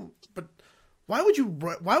fear. But why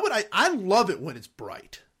would I love it when it's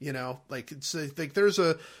bright, you know? Like it's like there's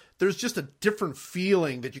just a different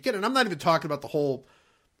feeling that you get. And I'm not even talking about the whole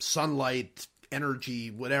sunlight,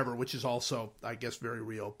 energy, whatever, which is also, I guess, very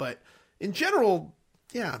real. But in general,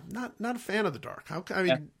 yeah, not a fan of the dark.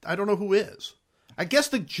 I don't know who is. I guess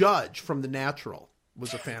the judge from The Natural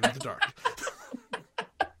was a fan of the dark.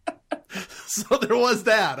 So there was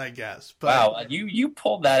that, I guess. But wow, you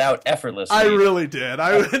pulled that out effortlessly. I really did.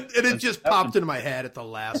 And it just popped into my head at the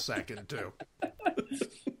last second too.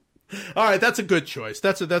 All right, that's a good choice.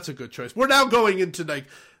 That's a good choice. We're now going into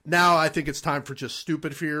now I think it's time for just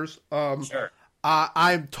stupid fears. Sure.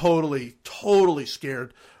 I'm totally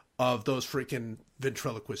scared of those freaking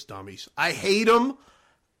ventriloquist dummies. I hate them.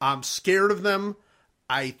 I'm scared of them.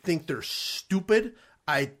 I think they're stupid.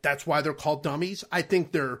 That's why they're called dummies. I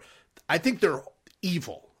think they're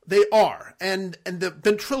evil. They are. And the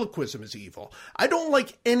ventriloquism is evil. I don't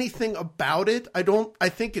like anything about it. I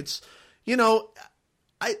think it's,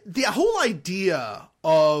 the whole idea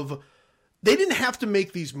of they didn't have to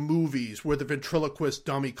make these movies where the ventriloquist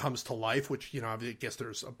dummy comes to life, which, I guess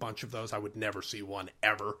there's a bunch of those. I would never see one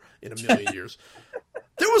ever in a million years.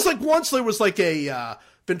 There was a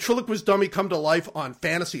ventriloquist dummy come to life on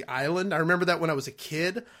Fantasy Island. I remember that when I was a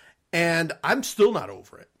kid, and I'm still not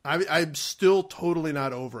over it. I'm still totally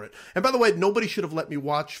not over it. And by the way, nobody should have let me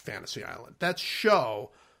watch Fantasy Island. That show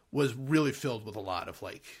was really filled with a lot of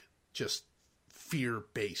just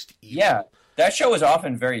fear-based evil. Yeah, that show was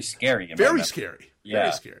often very scary. Very scary. Yeah.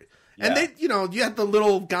 Very scary. And yeah. You had the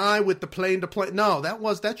little guy with the plane to plane. No,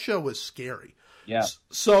 that show was scary. Yeah.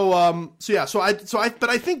 But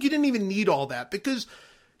I think you didn't even need all that because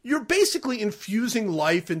you're basically infusing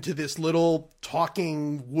life into this little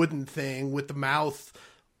talking wooden thing with the mouth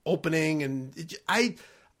opening, and I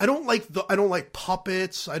don't like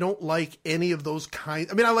puppets. I don't like any of those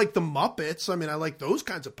kinds. I mean, I like the Muppets. I mean, I like those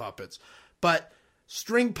kinds of puppets, but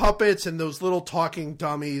string puppets and those little talking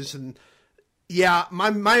dummies, and yeah,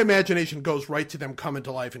 my imagination goes right to them coming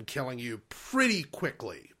to life and killing you pretty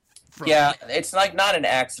quickly. Yeah, it's not an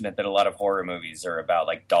accident that a lot of horror movies are about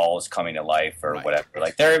dolls coming to life or whatever.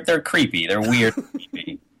 They're creepy, they're weird,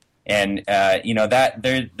 creepy, and that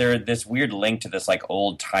they're this weird link to this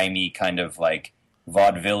old timey kind of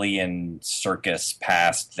vaudevillian circus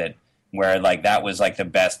past where that was the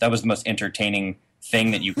best, that was the most entertaining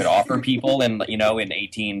thing that you could offer people in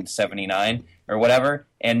 1879 or whatever,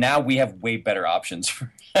 and now we have way better options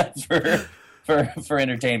for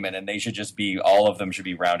entertainment, and they should just be, all of them should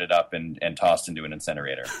be rounded up and tossed into an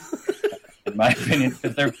incinerator. In my opinion,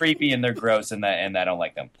 because they're creepy and they're gross, and I don't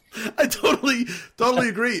like them. I totally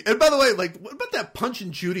agree. And by the way, what about that Punch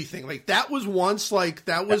and Judy thing? That was once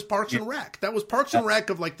that was Parks and Rec. That was Parks and Rec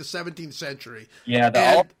of the 17th century. Yeah,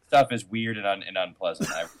 all stuff is weird and unpleasant.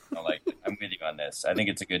 I don't like it. I'm with you on this. I think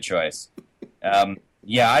it's a good choice.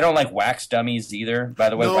 Yeah, I don't like wax dummies either. By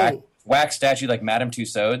the way, no. wax statue like Madame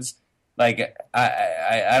Tussauds.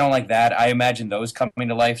 I don't like that. I imagine those coming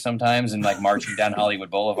to life sometimes and marching down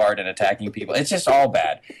Hollywood Boulevard and attacking people. It's just all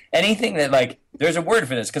bad. Anything that there's a word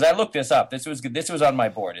for this because I looked this up. This was on my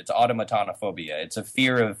board. It's automatonophobia. It's a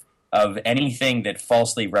fear of anything that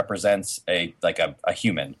falsely represents a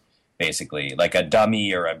human, basically, like a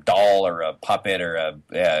dummy or a doll or a puppet or a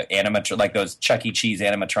animatronic, those Chuck E. Cheese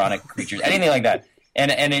animatronic creatures, anything like that.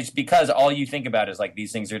 And it's because all you think about is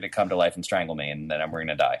these things are going to come to life and strangle me, and then we're going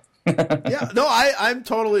to die. Yeah, no, I'm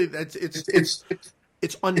totally. It's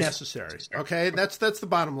unnecessary. Okay, that's the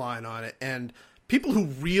bottom line on it. And people who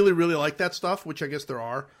really like that stuff, which I guess there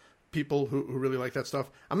are people who really like that stuff.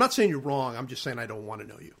 I'm not saying you're wrong. I'm just saying I don't want to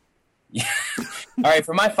know you. Yeah. All right,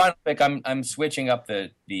 for my final pick, I'm switching up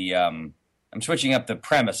I'm switching up the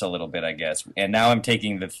premise a little bit, I guess, and now I'm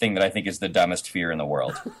taking the thing that I think is the dumbest fear in the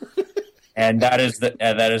world. And that is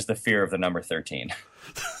the fear of the number 13,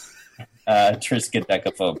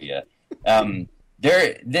 triskaidekaphobia.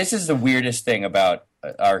 This is the weirdest thing about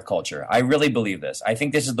our culture. I really believe this. I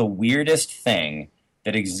think this is the weirdest thing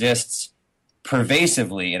that exists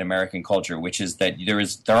pervasively in American culture, which is that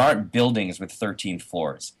there aren't buildings with 13th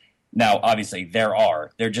floors. Now, obviously, there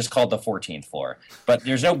are. They're just called the 14th floor. But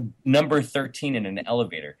there's no number 13 in an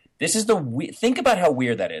elevator. This is think about how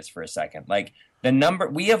weird that is for a second. The number,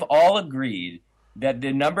 we have all agreed that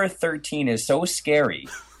the number 13 is so scary,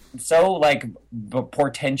 so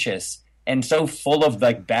portentous, and so full of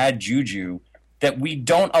bad juju that we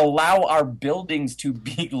don't allow our buildings to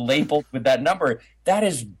be labeled with that number. That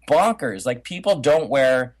is bonkers. Like people don't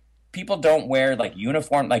wear like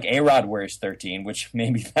uniform, like A-Rod wears 13, which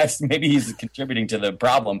maybe he's contributing to the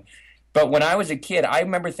problem. But when I was a kid, I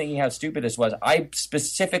remember thinking how stupid this was. I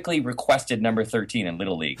specifically requested number 13 in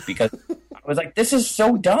Little League because I was like, this is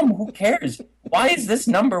so dumb. Who cares? Why is this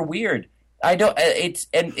number weird?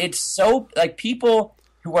 It's so, like, people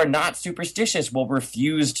who are not superstitious will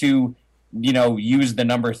refuse to, use the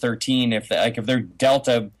number 13 if they're dealt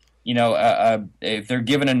if they're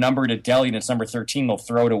given a number to Delhi and it's number 13, they'll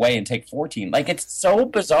throw it away and take 14. Like, it's so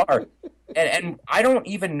bizarre. And I don't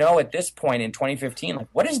even know at this point in 2015, like,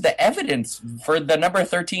 what is the evidence for the number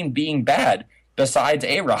 13 being bad besides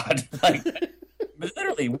A-Rod? Like,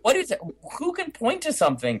 literally, what is it? Who can point to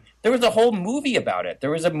something? There was a whole movie about it.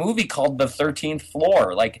 There was a movie called The 13th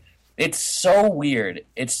Floor. Like, it's so weird.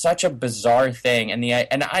 It's such a bizarre thing.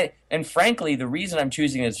 And frankly, the reason I'm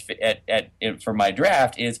choosing this for my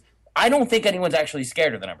draft is I don't think anyone's actually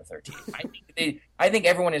scared of the number 13. I think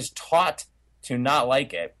everyone is taught to not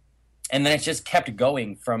like it. And then it's just kept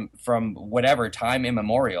going from whatever time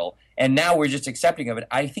immemorial. And now we're just accepting of it.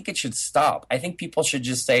 I think it should stop. I think people should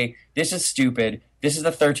just say, this is stupid. This is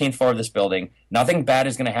the 13th floor of this building. Nothing bad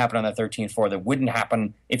is going to happen on the 13th floor that wouldn't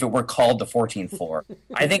happen if it were called the 14th floor.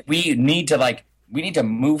 I think we need to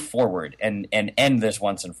move forward and end this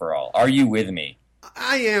once and for all. Are you with me?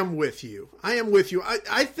 I am with you.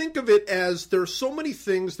 I think of it as there are so many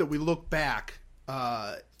things that we look back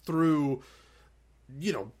through,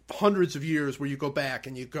 hundreds of years where you go back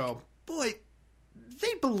and you go, boy,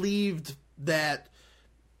 they believed that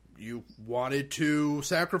you wanted to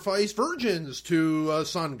sacrifice virgins to a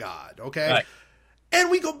sun god, okay? Right. And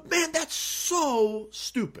we go, man, that's so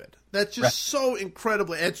stupid. That's just so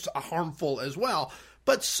incredibly, it's harmful as well,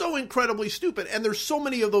 but so incredibly stupid. And there's so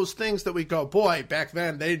many of those things that we go, boy, back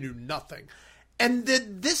then they knew nothing. And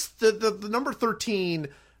the number 13,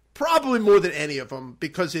 probably more than any of them,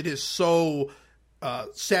 because it is so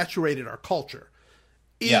saturated our culture,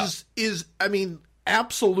 is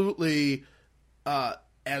absolutely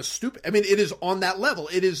as stupid. I mean, it is on that level.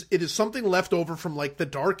 It is something left over from like the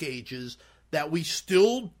Dark Ages that we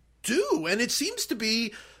still do, and it seems to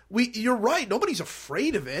be. You're right. Nobody's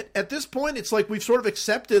afraid of it at this point. It's like we've sort of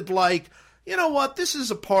accepted, like, you know what? This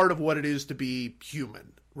is a part of what it is to be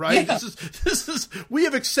human, right? Yeah. This is. We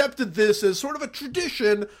have accepted this as sort of a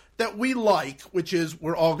tradition that we like, which is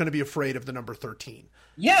we're all going to be afraid of the number 13.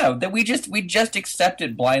 Yeah, that we just accept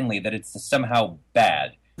it blindly that it's somehow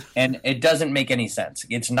bad, and it doesn't make any sense.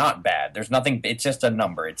 It's not bad. There's nothing. It's just a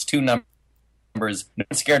number. It's two numbers. No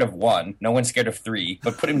one's scared of one. No one's scared of three.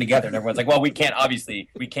 But put them together, and everyone's like, "Well, we can't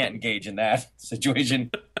engage in that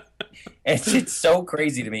situation." It's so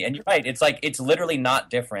crazy to me. And you're right. It's like it's literally not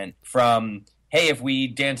different from, hey, if we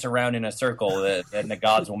dance around in a circle, then the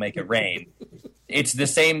gods will make it rain. It's the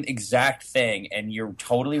same exact thing, and you're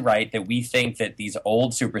totally right that we think that these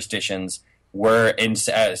old superstitions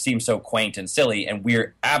seem so quaint and silly, and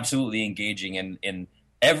we're absolutely engaging in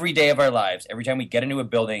every day of our lives. Every time we get into a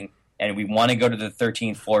building and we want to go to the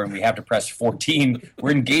 13th floor and we have to press 14, we're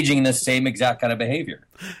engaging in the same exact kind of behavior.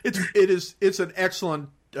 It's an excellent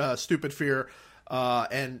stupid fear,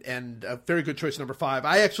 and a very good choice, number 5.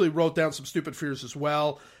 I actually wrote down some stupid fears as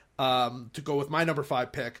well to go with my number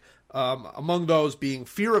 5 pick. Among those being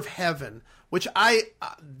fear of heaven, which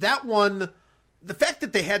that one, the fact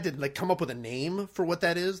that they had to like come up with a name for what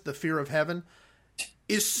that is, the fear of heaven,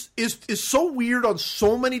 is so weird on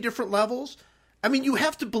so many different levels. I mean, you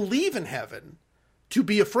have to believe in heaven to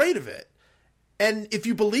be afraid of it. And if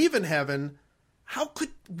you believe in heaven,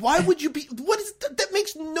 why would you be, that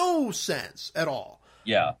makes no sense at all.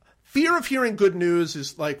 Yeah. Fear of hearing good news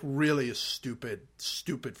is like really a stupid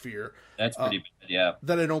fear. That's pretty bad, yeah.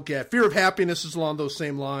 That I don't get. Fear of happiness is along those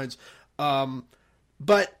same lines.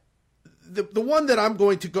 But the one that I'm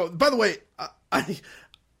going to go, by the way,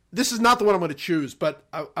 this is not the one I'm going to choose, but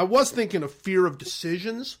I was thinking of fear of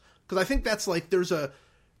decisions, because I think that's like, there's a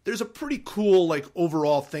pretty cool like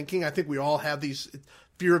overall thinking. I think we all have these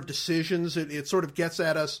fear of decisions. It sort of gets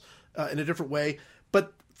at us in a different way.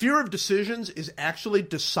 But fear of decisions is actually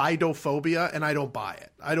decidophobia, and I don't buy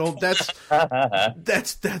it. I don't.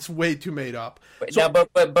 That's way too made up. So, now,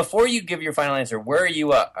 but before you give your final answer, where are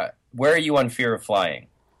you on fear of flying?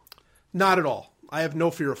 Not at all. I have no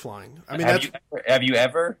fear of flying. I mean, have you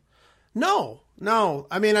ever? No.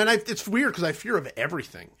 I mean, and it's weird because I fear of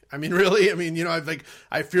everything. I mean, really. I mean,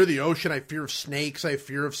 I fear the ocean. I fear of snakes. I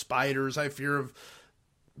fear of spiders. I fear of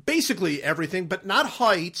basically everything, but not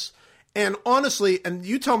heights. And honestly, and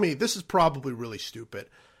you tell me, this is probably really stupid.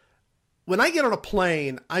 When I get on a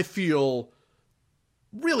plane, I feel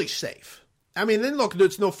really safe. I mean, then look,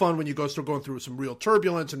 it's no fun when you start going through some real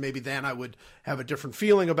turbulence, and maybe then I would have a different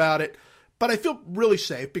feeling about it. But I feel really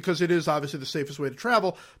safe because it is obviously the safest way to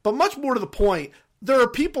travel. But much more to the point, there are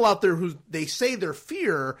people out there who they say their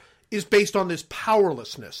fear is based on this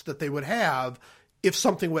powerlessness that they would have if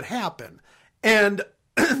something would happen. And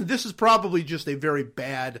this is probably just a very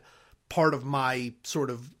bad part of my sort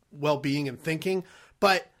of well-being and thinking.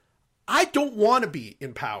 But I don't want to be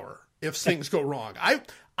in power if things go wrong.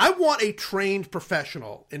 I want a trained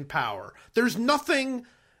professional in power. There's nothing,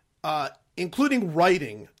 including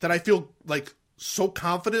writing, that I feel like so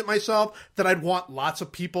confident in myself that I'd want lots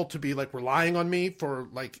of people to be like relying on me for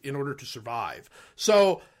like in order to survive.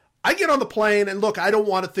 So I get on the plane and look, I don't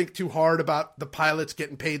want to think too hard about the pilots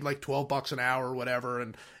getting paid like $12 an hour or whatever,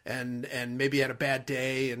 and maybe had a bad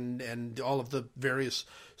day and all of the various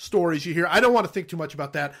stories you hear. I don't want to think too much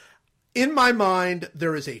about that. In my mind,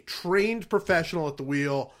 there is a trained professional at the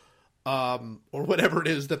wheel, or whatever it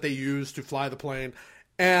is that they use to fly the plane,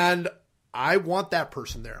 and I want that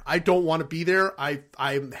person there. I don't want to be there.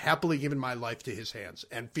 I'm happily giving my life to his hands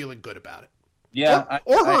and feeling good about it. Yeah,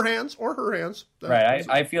 or her hands. Right,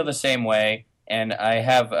 I feel the same way, and I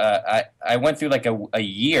have. I went through like a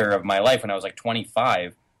year of my life when I was like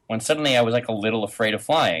 25, when suddenly I was like a little afraid of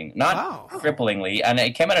flying, not cripplingly, and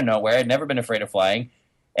it came out of nowhere. I'd never been afraid of flying.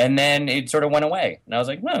 And then it sort of went away. And I was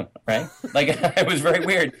like, no, right? Like, it was very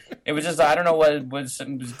weird. It was just, I don't know what it was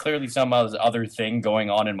clearly some other thing going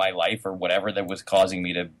on in my life or whatever that was causing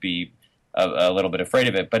me to be a little bit afraid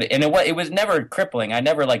of it. But it was never crippling. I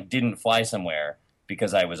never, like, didn't fly somewhere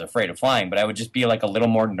because I was afraid of flying. But I would just be, like, a little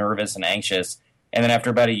more nervous and anxious. And then after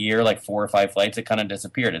about a year, like 4 or 5 flights, it kind of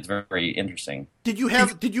disappeared. It's very, very interesting. Did you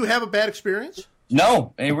have a bad experience?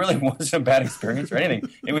 No, it really wasn't a bad experience or anything.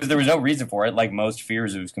 There was no reason for it. Like most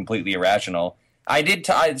fears, it was completely irrational.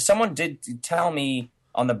 Someone did tell me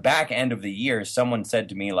on the back end of the year. Someone said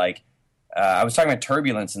to me like, I was talking about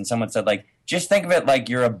turbulence, and someone said like, just think of it like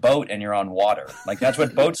you're a boat and you're on water. Like that's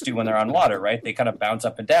what boats do when they're on water, right? They kind of bounce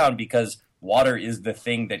up and down because water is the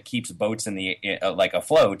thing that keeps boats like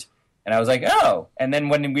afloat. And I was like, oh. And then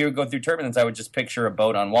when we would go through turbulence, I would just picture a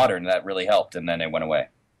boat on water, and that really helped. And then it went away.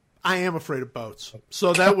 I am afraid of boats,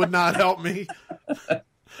 so that would not help me.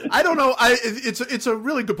 I don't know. It's a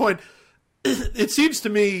really good point. It seems to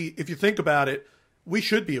me, if you think about it, we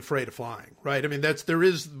should be afraid of flying, right? I mean, there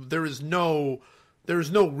is no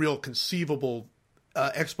real conceivable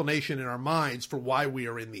explanation in our minds for why we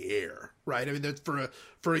are in the air, right? I mean, that's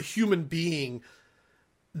for a human being,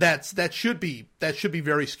 that should be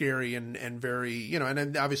very scary and very, and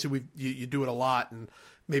then obviously you do it a lot, and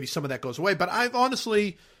maybe some of that goes away. But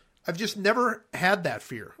I've just never had that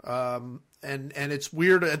fear, and it's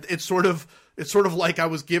weird. It's sort of like I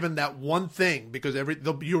was given that one thing because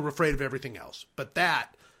you're afraid of everything else, but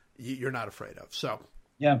that you're not afraid of. So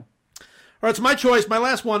yeah. All right, so my choice, my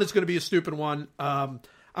last one is going to be a stupid one. I'm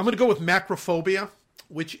going to go with macrophobia,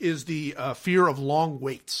 which is the fear of long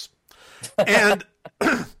waits, and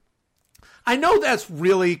I know that's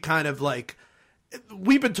really kind of like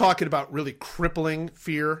we've been talking about really crippling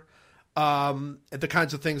fear. The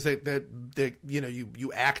kinds of things that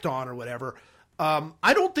you act on or whatever.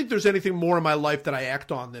 I don't think there's anything more in my life that I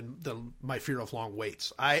act on than my fear of long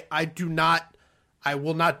waits. I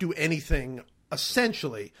will not do anything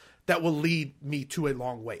essentially that will lead me to a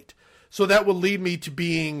long wait. So that will lead me to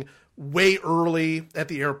being way early at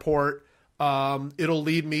the airport. It'll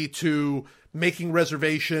lead me to making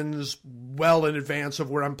reservations well in advance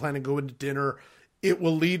of where I'm planning to go into dinner. It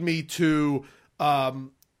will lead me to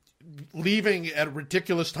leaving at a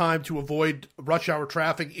ridiculous time to avoid rush hour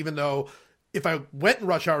traffic, even though if I went in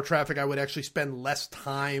rush hour traffic, I would actually spend less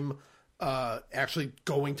time actually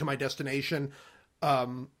going to my destination.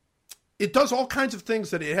 It does all kinds of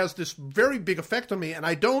things that it has this very big effect on me. And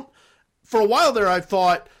for a while there, I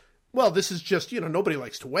thought, well, this is just, nobody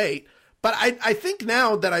likes to wait. But I think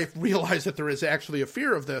now that I've realized that there is actually a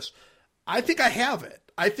fear of this, I think I have it.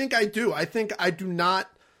 I think I do. I think I do not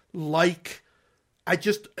like...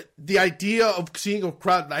 the idea of seeing a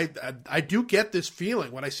crowd, I do get this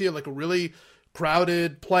feeling when I see like a really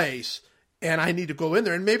crowded place and I need to go in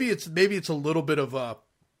there. And maybe it's a little bit of a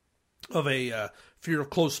fear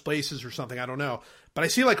of closed spaces or something. I don't know. But I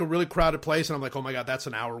see like a really crowded place and I'm like, oh my God, that's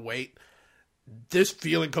an hour wait. This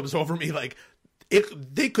feeling comes over me like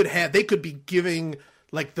they could be giving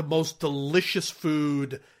like the most delicious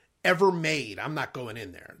food ever made. I'm not going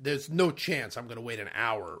in there. There's no chance I'm going to wait an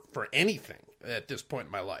hour for anything at this point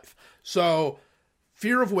in my life. So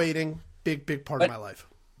fear of waiting, big part of my life.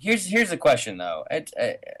 Here's the question though.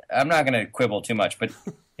 I'm not going to quibble too much, but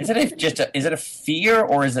Is it a fear,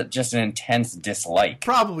 or is it just an intense dislike?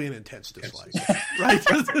 Probably an intense dislike, right?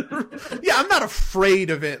 Yeah, I'm not afraid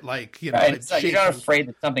of it. Like, you know, right? You're not afraid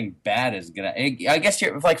that something bad is gonna. I guess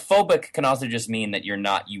you're like phobic can also just mean that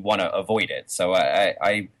you want to avoid it. So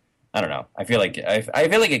I don't know. I feel like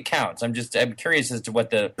it counts. I'm curious as to what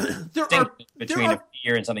the distinction between a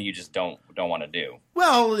fear and something you just don't want to do.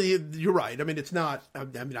 Well, you're right. I mean, it's not. I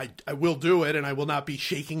mean, I will do it, and I will not be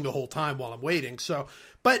shaking the whole time while I'm waiting. So,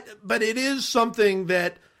 but it is something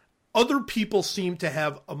that other people seem to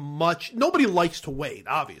have nobody likes to wait,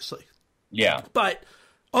 obviously. Yeah. But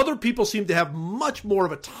other people seem to have much more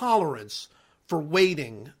of a tolerance for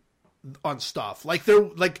waiting on stuff. Like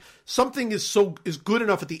something is good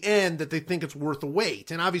enough at the end that they think it's worth the wait.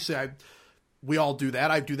 And obviously we all do that.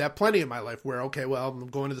 I do that plenty in my life where, okay, well, I'm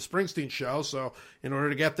going to the Springsteen show, so in order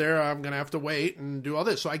to get there, I'm going to have to wait and do all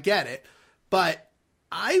this. So I get it. But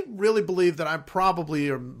I really believe that I probably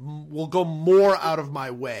will go more out of my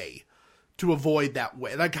way to avoid that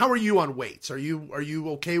wait. Like, how are you on waits? Are you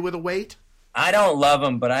okay with a wait? I don't love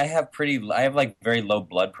them, but I have like very low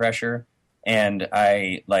blood pressure. And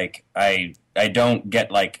I don't get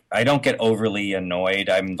overly annoyed.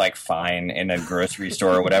 I'm like fine in a grocery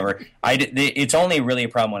store or whatever. It's only really a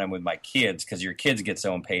problem when I'm with my kids, because your kids get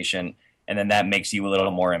so impatient, and then that makes you a little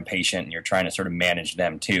more impatient, and you're trying to sort of manage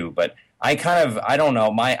them too. But I don't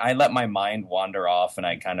know. I let my mind wander off, and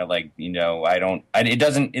I kind of like, you know,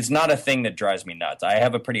 it's not a thing that drives me nuts. I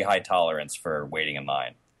have a pretty high tolerance for waiting in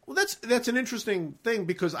line. Well, that's an interesting thing,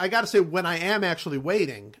 because I got to say, when I am actually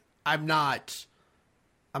waiting, I'm not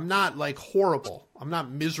like horrible. I'm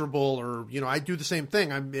not miserable, or, you know, I do the same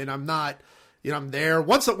thing. I'm not, you know, I'm there.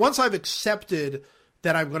 Once I've accepted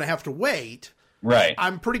that I'm going to have to wait, right,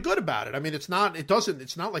 I'm pretty good about it. I mean, it's not like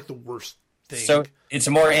the worst thing. So it's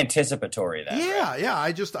more anticipatory then. Yeah, right? yeah.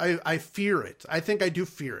 I fear it. I think I do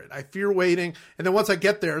fear it. I fear waiting. And then once I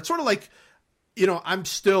get there, it's sort of like, you know, I'm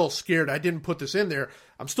still scared. I didn't put this in there.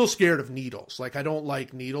 I'm still scared of needles. Like, I don't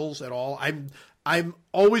like needles at all. I'm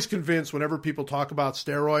always convinced whenever people talk about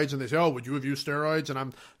steroids and they say, oh, would you have used steroids? And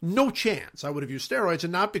I'm no chance I would have used steroids,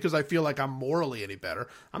 and not because I feel like I'm morally any better.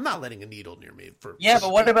 I'm not letting a needle near me. Yeah,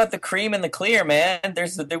 but what about the cream and the clear, man?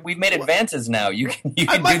 We've made advances now. You can do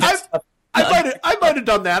this stuff. I might have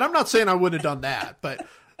done that. I'm not saying I wouldn't have done that, but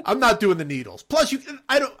I'm not doing the needles. Plus,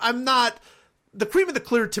 I'm not the cream and the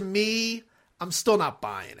clear. To me, I'm still not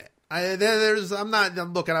buying it.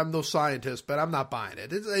 I'm no scientist, but I'm not buying it.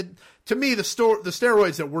 To me, the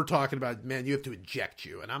steroids that we're talking about, man, you have to inject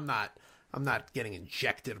you, and I'm not getting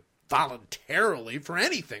injected voluntarily for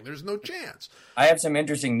anything. There's no chance. I have some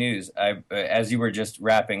interesting news. As you were just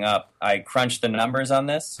wrapping up, I crunched the numbers on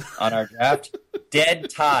our draft. Dead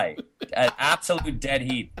tie, an absolute dead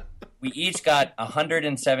heat. We each got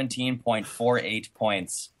 117.48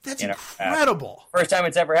 points. That's incredible. First time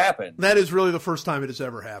it's ever happened. That is really the first time it has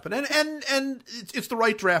ever happened. And it's the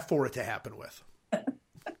right draft for it to happen with.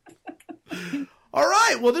 All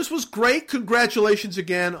right. Well, this was great. Congratulations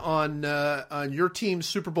again on your team's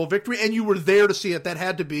Super Bowl victory. And you were there to see it. That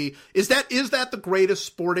had to be. Is that the greatest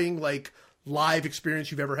sporting, like, live experience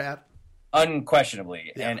you've ever had?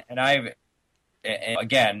 Unquestionably. Yeah. And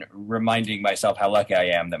again, reminding myself how lucky I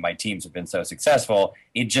am that my teams have been so successful.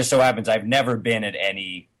 It just so happens I've never been at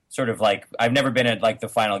any sort of like, I've never been at like the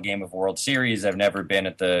final game of World Series. I've never been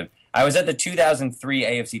I was at the 2003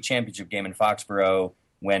 AFC Championship game in Foxborough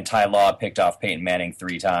when Ty Law picked off Peyton Manning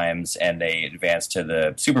 3 times and they advanced to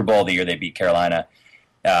the Super Bowl the year they beat Carolina.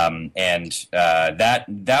 That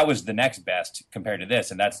was the next best compared to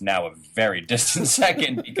this, and that's now a very distant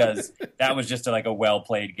second because that was just a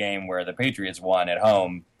well-played game where the Patriots won at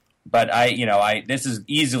home. But this is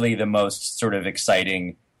easily the most sort of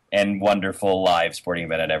exciting and wonderful live sporting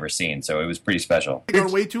event I'd ever seen, so it was pretty special. We're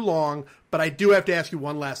going way too long, but I do have to ask you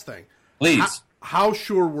one last thing. Please. How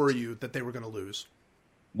sure were you that they were going to lose?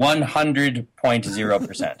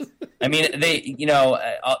 100.0%. I mean,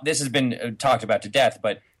 this has been talked about to death,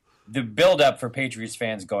 but the build-up for Patriots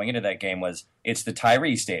fans going into that game was it's the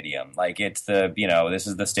Tyree Stadium. Like, it's this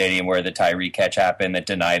is the stadium where the Tyree catch happened that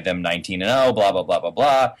denied them 19-0, blah, blah, blah, blah,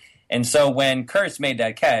 blah. And so when Kurtz made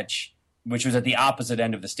that catch, which was at the opposite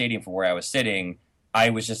end of the stadium from where I was sitting, I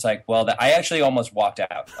was just like, well, I actually almost walked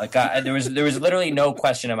out. Like, there was literally no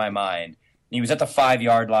question in my mind. He was at the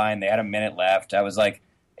 5-yard line. They had a minute left. I was like,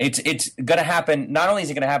 it's going to happen. Not only is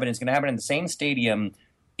it going to happen, it's going to happen in the same stadium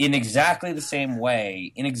in exactly the same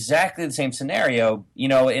way, in exactly the same scenario.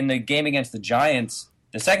 In the game against the Giants,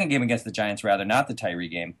 the second game against the Giants, rather, not the Tyree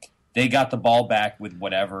game, they got the ball back with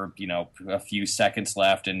whatever, a few seconds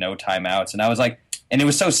left and no timeouts. And I was like, and it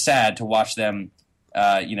was so sad to watch them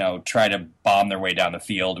try to bomb their way down the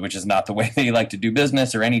field, which is not the way they like to do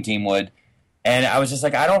business, or any team would. And I was just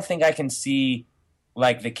like, I don't think I can see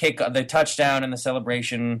like the touchdown and the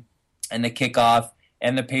celebration and the kickoff,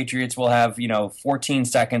 and the Patriots will have 14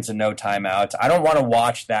 seconds and no timeouts. I don't want to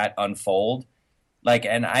watch that unfold.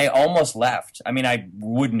 And I almost left. I mean, I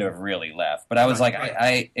wouldn't have really left, but I was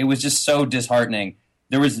it was just so disheartening.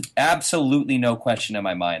 There was absolutely no question in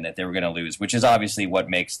my mind that they were going to lose, which is obviously what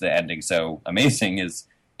makes the ending so amazing. Is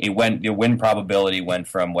the win probability went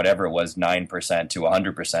from whatever it was 9% to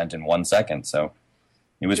 100% in 1 second. So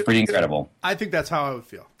it was pretty incredible. I think that's how I would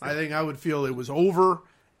feel. I think I would feel it was over,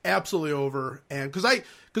 absolutely over, and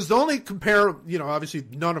because the only obviously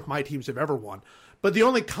none of my teams have ever won, but the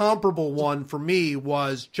only comparable one for me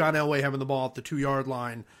was John Elway having the ball at the 2-yard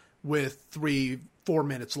line with 3-4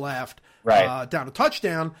 minutes left. Right. Down a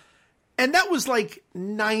touchdown, and that was like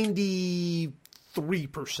 93%,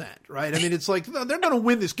 right? I mean, it's like they're going to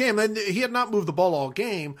win this game. And he had not moved the ball all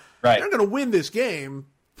game. Right. They're going to win this game,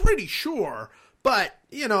 pretty sure. But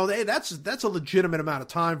that's a legitimate amount of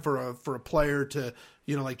time for a player to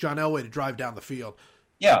like John Elway to drive down the field.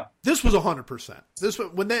 Yeah, this was 100%. This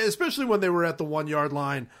especially when they were at the 1-yard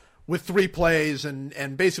line with 3 plays,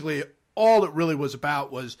 and basically all it really was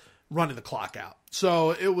about was running the clock out.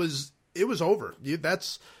 So it was over.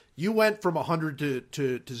 You went from 100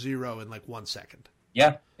 to 0 in like 1 second.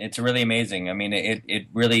 Yeah, it's really amazing. I mean, it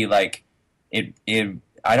really I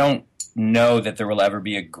don't know that there will ever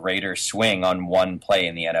be a greater swing on one play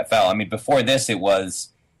in the NFL. I mean, before this, it was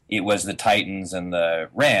the Titans and the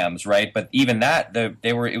Rams, right? But even that,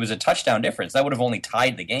 it was a touchdown difference. That would have only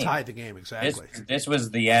tied the game. Tied the game, exactly. This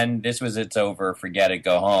was the end. This was it's over. Forget it.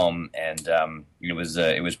 Go home. And it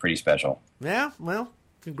was pretty special. Yeah. Well,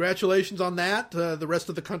 congratulations on that. The rest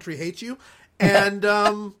of the country hates you,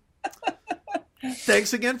 and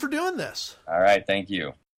thanks again for doing this. All right. Thank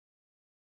you.